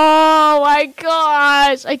 Oh my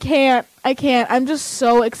gosh, I can't. I'm just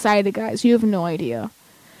so excited, guys. You have no idea.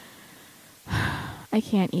 I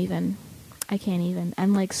can't even.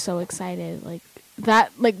 I'm like so excited. Like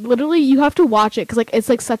that, like literally you have to watch it, because like it's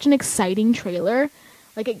like such an exciting trailer.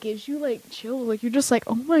 Like, it gives you, like, chills. Like, you're just like,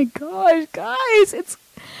 oh, my gosh, guys.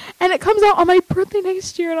 And it comes out on my birthday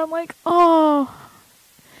next year. And I'm like, oh.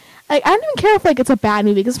 Like, I don't even care if, like, it's a bad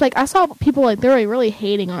movie. Because, like, I saw people, like, they're like, really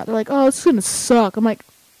hating on it. They're like, oh, it's going to suck. I'm like,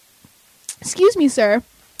 excuse me, sir.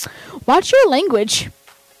 Watch your language.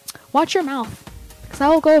 Watch your mouth. Because I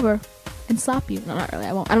will go over and slap you. No, not really.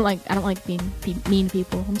 I won't. I don't like being mean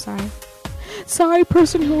people. I'm sorry. Sorry,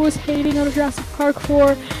 person who was hating on Jurassic Park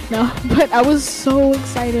 4. No, but I was so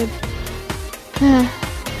excited.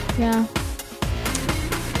 Yeah.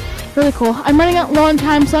 Really cool. I'm running out low on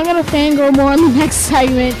time, so I'm gonna fangirl more on the next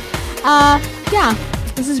segment. Yeah.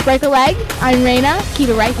 This is Break a Leg. I'm Raina. Keep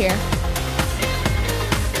it right here.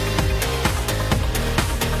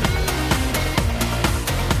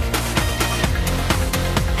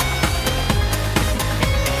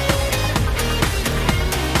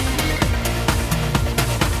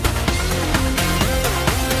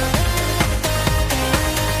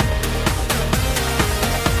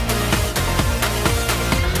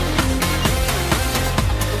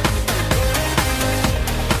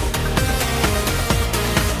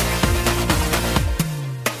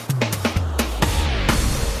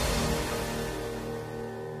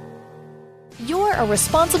 A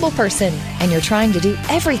responsible person, and you're trying to do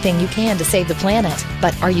everything you can to save the planet.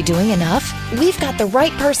 But are you doing enough? We've got the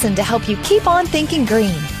right person to help you keep on thinking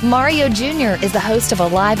green. Mario Jr. is the host of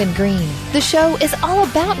Alive and Green. The show is all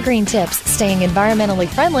about green tips, staying environmentally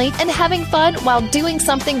friendly, and having fun while doing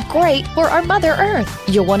something great for our Mother Earth.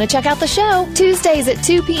 You'll want to check out the show Tuesdays at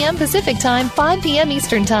 2 p.m. Pacific Time, 5 p.m.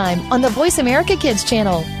 Eastern Time on the Voice America Kids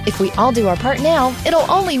channel. If we all do our part now, it'll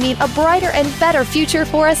only mean a brighter and better future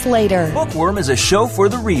for us later. Bookworm is a show for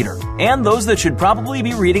the reader and those that should probably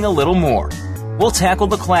be reading a little more. We'll tackle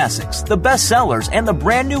the classics, the bestsellers, and the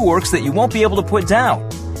brand new works that you won't be able to put down.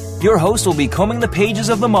 Your host will be combing the pages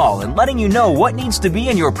of them all and letting you know what needs to be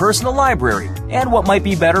in your personal library and what might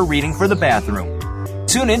be better reading for the bathroom.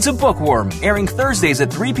 Tune in to Bookworm, airing Thursdays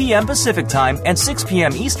at 3 p.m. Pacific Time and 6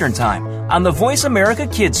 p.m. Eastern Time on the Voice America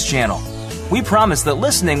Kids channel. We promise that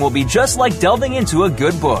listening will be just like delving into a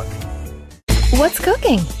good book. What's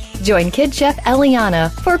cooking? Join Kid Chef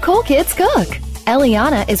Eliana for Cool Kids Cook.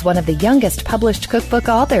 Eliana is one of the youngest published cookbook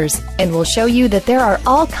authors and will show you that there are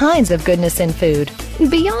all kinds of goodness in food,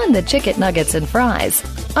 beyond the chicken nuggets and fries.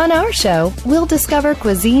 On our show, we'll discover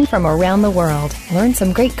cuisine from around the world, learn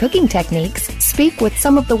some great cooking techniques, speak with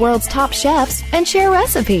some of the world's top chefs, and share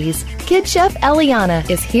recipes. Kid Chef Eliana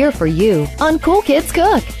is here for you on Cool Kids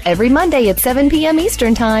Cook every Monday at 7 p.m.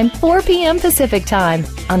 Eastern Time, 4 p.m. Pacific Time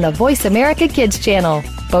on the Voice America Kids channel.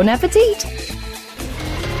 Bon appetit!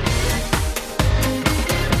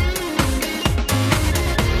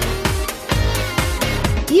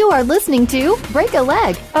 You are listening to Break a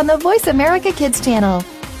Leg on the Voice America Kids channel.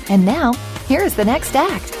 And now, here's the next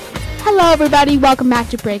act. Hello, everybody. Welcome back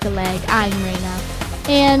to Break a Leg. I'm Raina.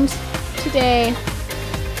 And today,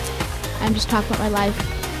 I'm just talking about my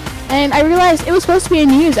life. And I realized it was supposed to be a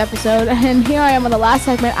New Year's episode, and here I am on the last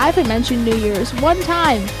segment. I haven't mentioned New Year's one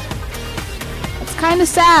time. That's kind of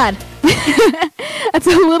sad. That's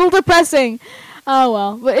a little depressing. Oh,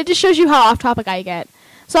 well. But it just shows you how off topic I get.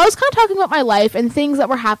 So I was kind of talking about my life and things that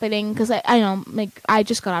were happening, because I know, like, I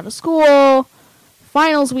just got out of school,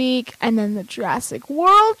 finals week, and then the Jurassic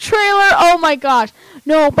World trailer. Oh my gosh.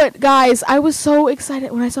 No, but guys, I was so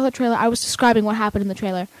excited when I saw the trailer. I was describing what happened in the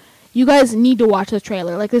trailer. You guys need to watch the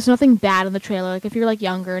trailer. Like, there's nothing bad in the trailer. Like, if you're, like,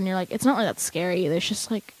 younger and you're like, it's not really that scary. There's just,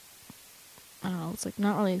 like, I don't know. It's, like,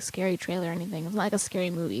 not really a scary trailer or anything. It's not like a scary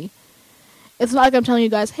movie. It's not like I'm telling you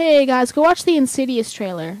guys, hey, guys, go watch the Insidious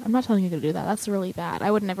trailer. I'm not telling you to do that. That's really bad. I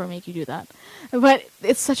would never make you do that. But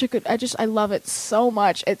it's such a good... I love it so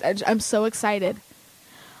much. I'm so excited.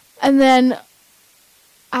 And then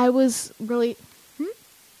I was really...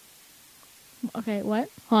 Okay, what?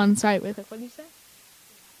 Hold on, sorry. Wait, what did you say?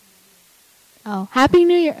 Oh, Happy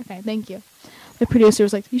New Year. Okay, thank you. The producer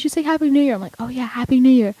was like, you should say Happy New Year. I'm like, oh yeah, Happy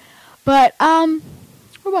New Year. But, where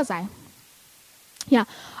was I? Yeah.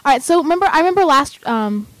 Alright, so I remember last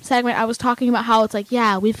segment I was talking about how it's like,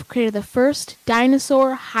 yeah, we've created the first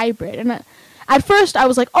dinosaur hybrid. And at first I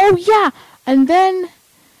was like, oh yeah. And then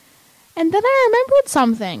I remembered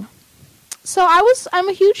something. So I'm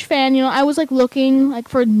a huge fan, you know. I was like looking like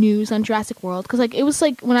for news on Jurassic World because like it was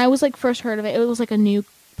like when I was like first heard of it, it was like a new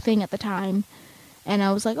thing at the time, and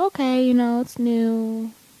I was like, okay, you know, it's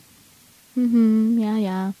new.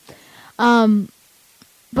 Yeah.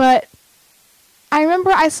 But I remember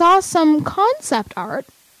I saw some concept art,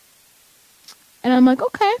 and I'm like,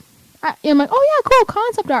 okay. I'm like, oh yeah, cool,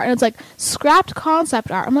 concept art, and it's like scrapped concept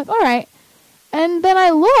art. I'm like, all right, and then I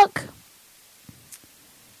look.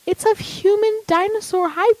 It's of human dinosaur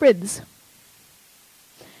hybrids.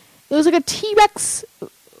 It was like a T-Rex.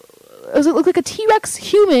 It looked like a T-Rex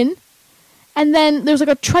human, and then there's like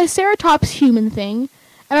a Triceratops human thing,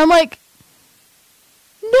 and I'm like,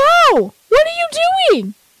 no! What are you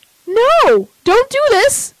doing? No! Don't do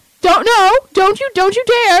this! Don't you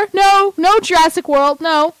dare! No, Jurassic World,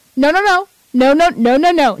 no, no,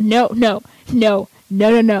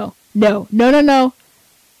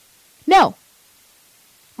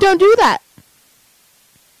 don't do that.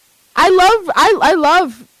 I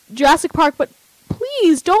love Jurassic Park, but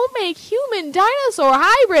please don't make human dinosaur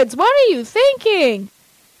hybrids. What are you thinking?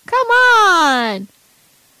 Come on.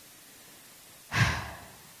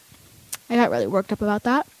 I got really worked up about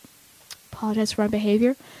that. Apologize for my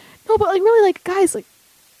behavior. No, but like really, like guys, like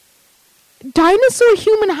dinosaur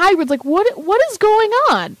human hybrids. Like what is going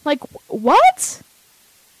on? Like what?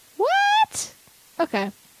 What?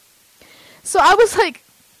 Okay. So I was like,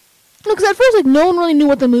 because at first like no one really knew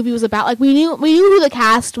what the movie was about. Like we knew who the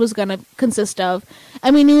cast was gonna consist of,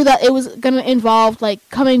 and we knew that it was gonna involve like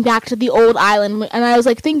coming back to the old island. And I was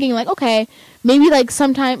like thinking like, okay, maybe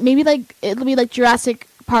like it'll be like Jurassic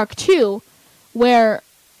Park 2, where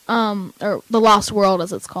or the Lost World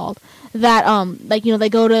as it's called, that like you know they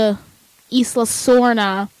go to Isla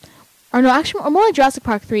Sorna. Or no, actually, more like Jurassic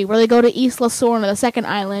Park 3, where they go to Isla Sorna, the second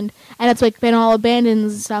island, and it's like been all abandoned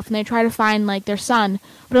and stuff, and they try to find like their son.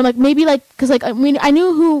 But I'm like, maybe like, because like I mean, I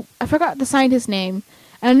knew I forgot the scientist's name,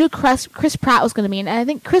 and I knew Chris Pratt was going to be in it. And I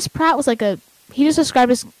think Chris Pratt was like he just described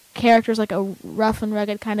his character as like a rough and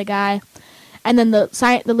rugged kind of guy. And then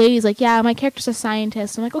the lady's like, yeah, my character's a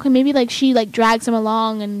scientist. I'm like, okay, maybe like she like drags him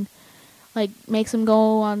along and like makes him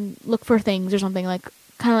go on look for things or something, like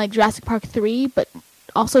kind of like Jurassic Park 3, but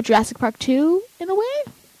also Jurassic Park 2 in a way,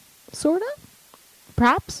 sorta,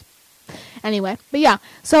 perhaps. Anyway, but yeah,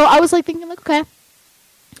 so I was like thinking like, okay,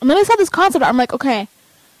 and then I saw this concept art. I'm like, okay,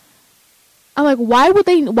 I'm like, why would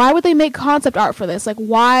they make concept art for this? Like,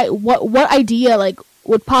 why? What idea like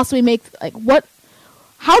would possibly make like what?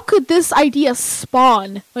 How could this idea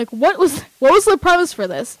spawn? Like, what was the premise for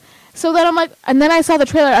this? So then I'm like, and then I saw the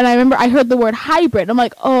trailer, and I remember I heard the word hybrid. I'm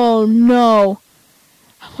like, oh no.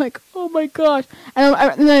 I'm like, oh my gosh. And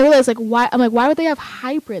then I realized, like, why? I'm like, why would they have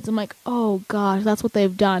hybrids? I'm like, oh gosh, that's what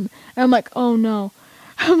they've done. And I'm like, oh no.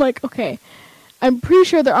 I'm like, okay. I'm pretty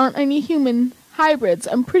sure there aren't any human hybrids.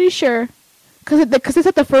 I'm pretty sure. Because they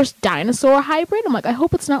said the first dinosaur hybrid. I'm like, I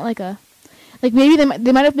hope it's not like a... Like, maybe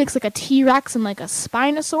they might have mixed, like, a T-Rex and, like, a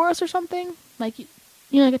Spinosaurus or something. Like, you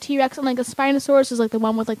know, like a T-Rex and, like, a Spinosaurus is, like, the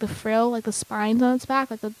one with, like, the frill, like, the spines on its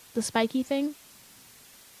back, like, the spiky thing.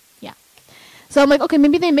 Yeah. So I'm like, okay,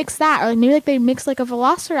 maybe they mix that. Or, like, maybe, like, they mix, like, a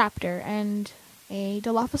Velociraptor and a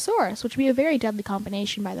Dilophosaurus, which would be a very deadly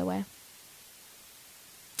combination, by the way.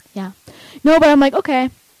 Yeah. No, but I'm like,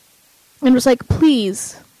 okay. I'm just like,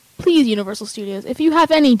 please, Universal Studios, if you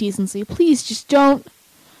have any decency, please just don't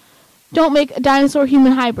make a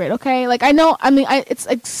dinosaur-human hybrid, okay? Like, it's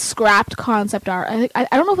like scrapped concept art. I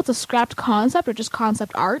don't know if it's a scrapped concept or just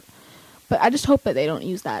concept art, but I just hope that they don't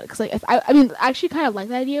use that. Because, like, I actually kind of like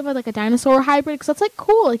the idea of, like, a dinosaur hybrid, because that's, like,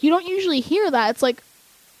 cool. Like, you don't usually hear that. It's like,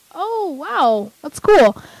 oh, wow, that's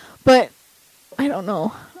cool. But, I don't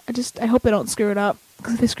know. I hope they don't screw it up.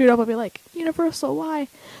 Because if they screwed up, I'll be like, Universal, why?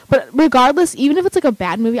 But regardless, even if it's like a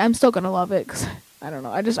bad movie, I'm still gonna love it. Cause I don't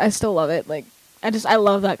know. I still love it. Like, I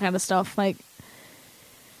love that kind of stuff. Like,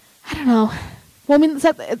 I don't know. Well,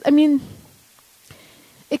 I mean,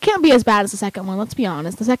 it can't be as bad as the second one. Let's be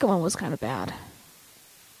honest. The second one was kind of bad.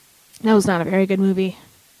 That was not a very good movie.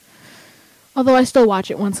 Although I still watch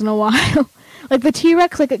it once in a while. Like the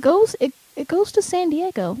T-Rex, like it goes to San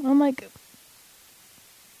Diego. I'm like,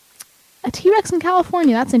 a T-Rex in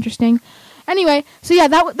California. That's interesting. Anyway, so yeah,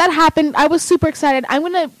 that happened. I was super excited. I'm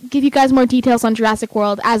gonna give you guys more details on Jurassic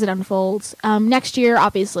World as it unfolds next year,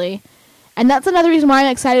 obviously, and that's another reason why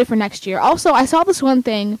I'm excited for next year. Also, I saw this one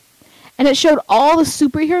thing, and it showed all the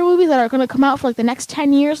superhero movies that are gonna come out for like the next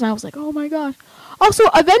 10 years, and I was like, oh my gosh. Also,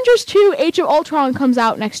 Avengers 2: Age of Ultron comes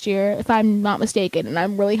out next year, if I'm not mistaken, and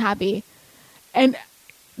I'm really happy. And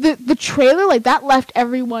the trailer, like, that left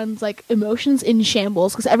everyone's, like, emotions in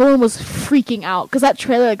shambles, because everyone was freaking out, because that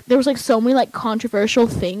trailer, like, there was, like, so many, like, controversial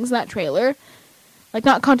things in that trailer. Like,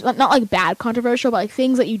 not like, bad controversial, but, like,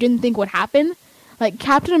 things that you didn't think would happen. Like,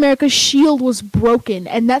 Captain America's shield was broken,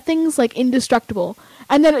 and that thing's, like, indestructible.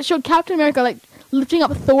 And then it showed Captain America, like, lifting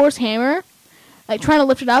up Thor's hammer, like, trying to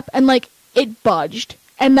lift it up, and, like, it budged.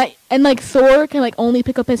 And like Thor can like only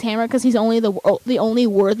pick up his hammer because he's only the only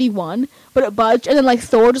worthy one, but it budged, and then like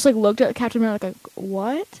Thor just like looked at Captain America like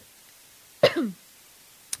what?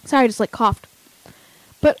 Sorry, I just like coughed.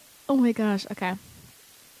 But oh my gosh, okay.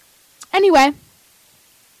 Anyway,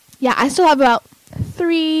 yeah, I still have about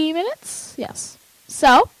 3 minutes. Yes,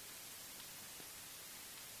 so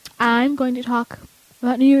I'm going to talk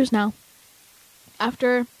about New Year's now.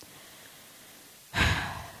 After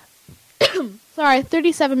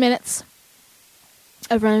 37 minutes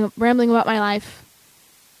of rambling about my life.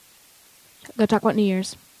 I'm going to talk about New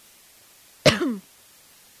Year's. I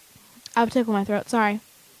have a tickle in my throat, sorry.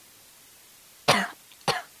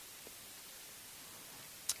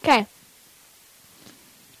 Okay.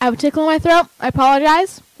 I have a tickle in my throat. I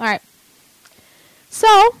apologize. Alright.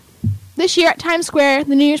 So, this year at Times Square,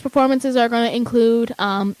 the New Year's performances are going to include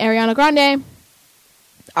Ariana Grande,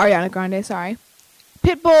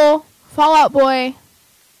 Pitbull, Fall Out Boy.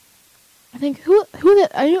 I think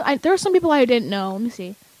there were some people I didn't know. Let me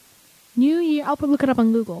see. New Year. I'll look it up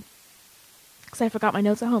on Google because I forgot my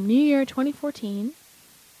notes at home. New Year 2014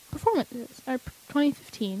 performances or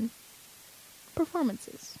 2015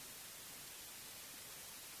 performances.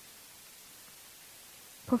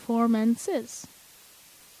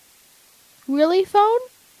 Really, phone?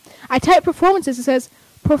 I type performances. It says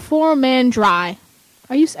perform and dry.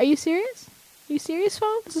 Are you serious? Are you serious,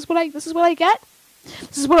 phone? This is what I get?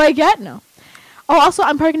 This is what I get? No. Oh, also,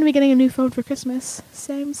 I'm probably going to be getting a new phone for Christmas.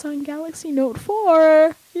 Samsung Galaxy Note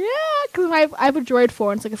 4. Yeah, because I have a Droid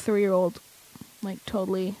 4, and it's like a 3-year-old, like,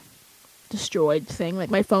 totally destroyed thing. Like,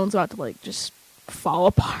 my phone's about to, like, just fall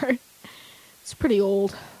apart. It's pretty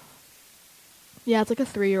old. Yeah, it's like a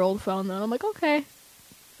 3-year-old phone, though. I'm like, okay.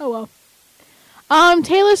 Oh, well.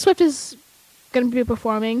 Taylor Swift is going to be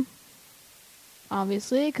performing,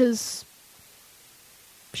 obviously, because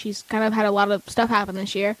she's kind of had a lot of stuff happen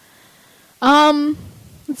this year. Let's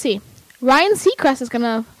see. Ryan Seacrest is going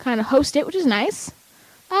to kind of host it, which is nice.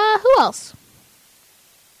 Who else?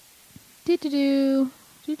 I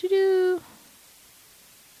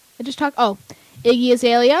just talked. Oh, Iggy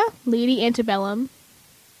Azalea, Lady Antebellum.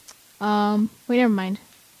 Wait, never mind.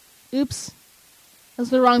 Oops. Those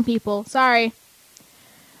are the wrong people. Sorry.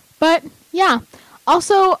 But, yeah.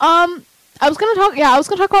 Also, I was gonna talk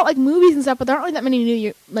about like movies and stuff, but there aren't really that many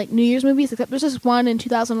New Year's movies, except there's just one in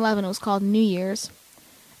 2011. It was called New Year's,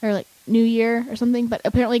 or like New Year or something. But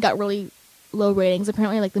apparently it got really low ratings.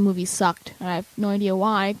 Apparently like the movie sucked, and I have no idea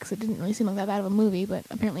why, because it didn't really seem like that bad of a movie. But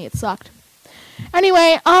apparently it sucked.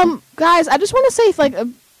 Anyway, guys, I just want to say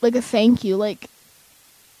like a thank you. Like,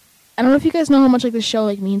 I don't know if you guys know how much like this show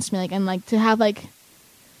like means to me. Like, and like to have like.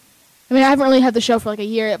 I mean, I haven't really had the show for, like, a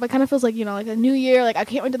year. It kind of feels like, you know, like a new year. Like, I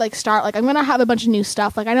can't wait to, like, start. Like, I'm going to have a bunch of new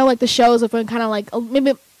stuff. Like, I know, like, the shows have been kind of, like,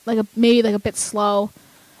 maybe a bit slow.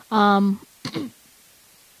 Sorry,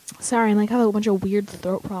 and, like, I have a bunch of weird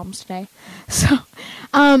throat problems today. So,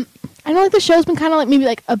 I know, like, the show's been kind of, like, maybe,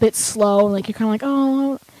 like, a bit slow. Like, you're kind of like,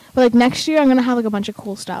 oh. But, like, next year I'm going to have, like, a bunch of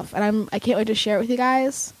cool stuff. And I can't wait to share it with you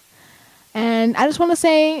guys. And I just want to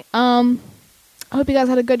say, I hope you guys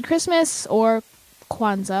had a good Christmas or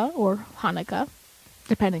Kwanzaa or Hanukkah,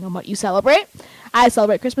 depending on what you celebrate. I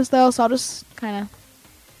celebrate Christmas though, so I'll just kind of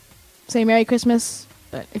say Merry Christmas.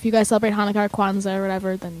 But if you guys celebrate Hanukkah or Kwanzaa or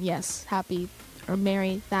whatever, then yes, happy or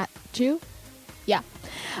Merry that too. Yeah.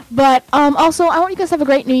 But also, I want you guys to have a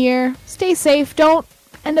great New Year. Stay safe. Don't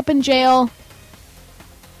end up in jail.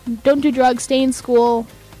 don't do drugs, stay in school,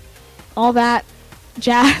 all that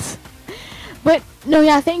jazz. But no,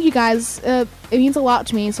 yeah, thank you guys. It means a lot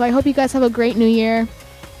to me. So I hope you guys have a great new year.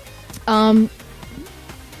 If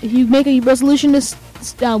you make a resolution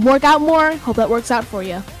to work out more, hope that works out for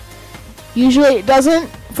you. Usually it doesn't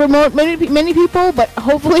for many people, but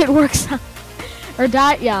hopefully it works out. Or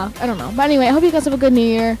diet, yeah, I don't know. But anyway, I hope you guys have a good new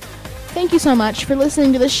year. Thank you so much for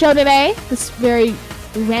listening to the show today. This very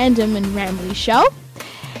random and rambly show.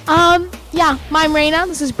 Yeah, I'm Raina.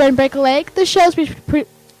 This is Bread and Break a Leg. This show's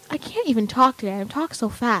I can't even talk today. I'm talking so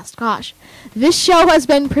fast. Gosh. This show has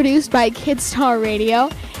been produced by Kidstar Radio.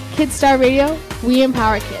 Kidstar Radio, we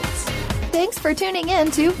empower kids. Thanks for tuning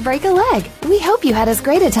in to Break a Leg. We hope you had as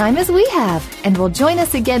great a time as we have. And will join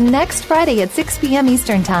us again next Friday at 6 p.m.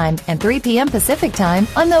 Eastern Time and 3 p.m. Pacific Time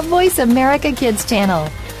on the Voice America Kids channel.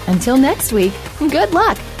 Until next week, good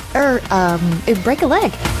luck. Break a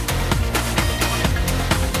leg.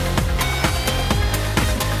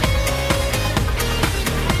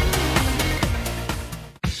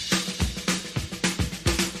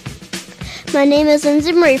 My name is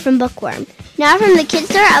Lindsay Marie from Bookworm. Now from the Kids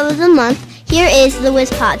Star of the Month, here is the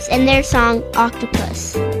Whiz Pops and their song,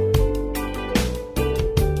 Octopus.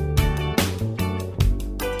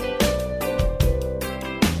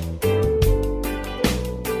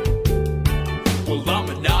 Well, I'm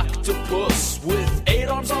an octopus with 8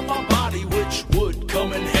 arms on my body, which would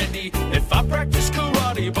come in handy if I practice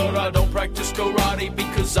karate. But I don't practice karate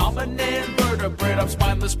because I'm an invertebrate. I'm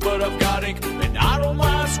spineless, but I've got ink, and I don't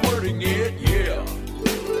mind squirting it, yeah.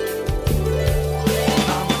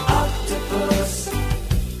 I'm an octopus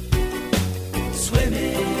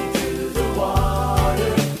swimming through the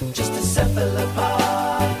water, just a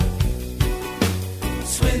cephalopod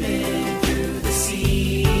swimming through the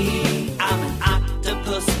sea. I'm an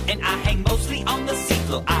octopus and I hang mostly on the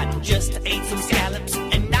seafloor. I just ate some scallops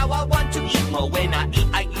and now I want to eat more. When I eat,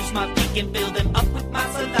 I use my beak and fill them up with my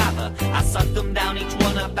saliva. I suck them down, each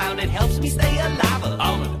one about it helps me stay alive.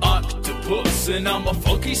 I'm an octopus and I'm a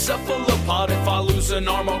funky cephalopod. If I lose an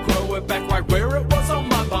arm, I'll grow it back right where it was on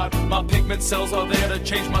my body. My pigment cells are there to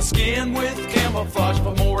change my skin with camouflage.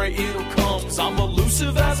 But more it comes, I'm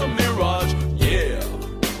elusive as a mirage, yeah.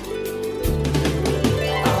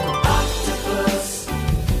 I'm an octopus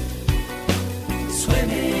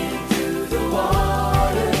swimming through the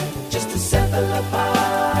water, just a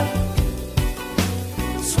cephalopod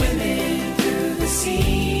swimming through the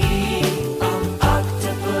sea. I'm an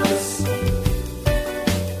octopus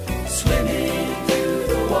swimming through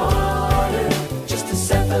the water, just a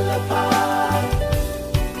cephalopod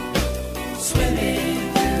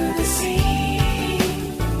swimming through the sea.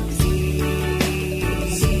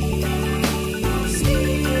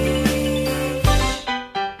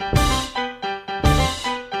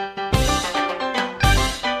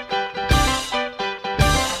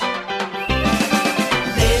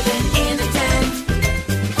 Living in a tent,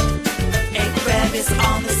 a crevice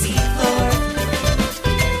on the seafloor.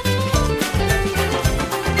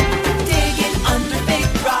 Digging under big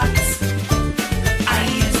rocks, I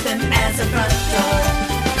use them as a front door.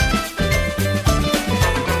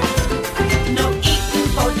 No eating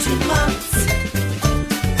for 2 months,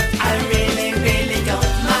 I really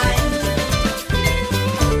don't mind.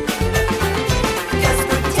 'Cause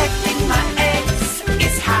protecting my eggs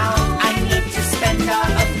is how I need to spend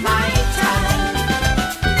all of my time.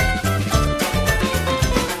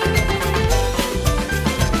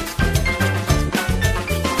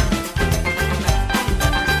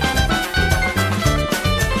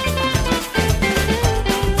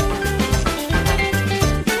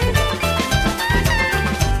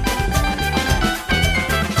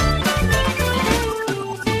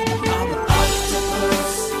 I'm an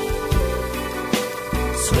octopus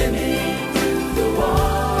swimming through the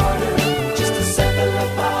water, just a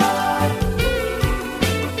cephalopod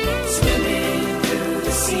swimming through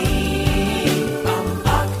the sea. I'm an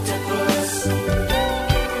octopus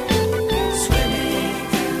swimming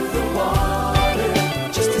through the water,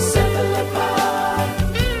 just a cephalopod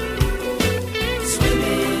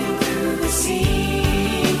swimming through the sea.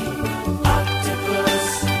 Octopus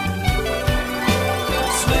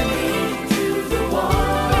swimming through the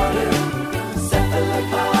water,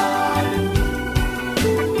 cephalopod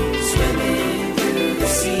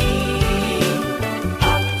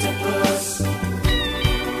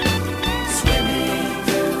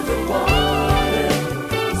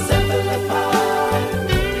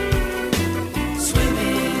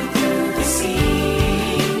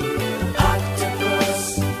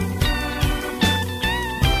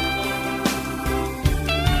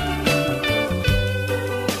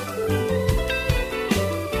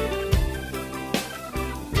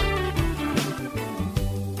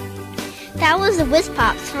That was the Whiz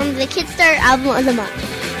Pops from the Kidstar Album of the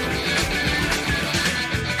Month.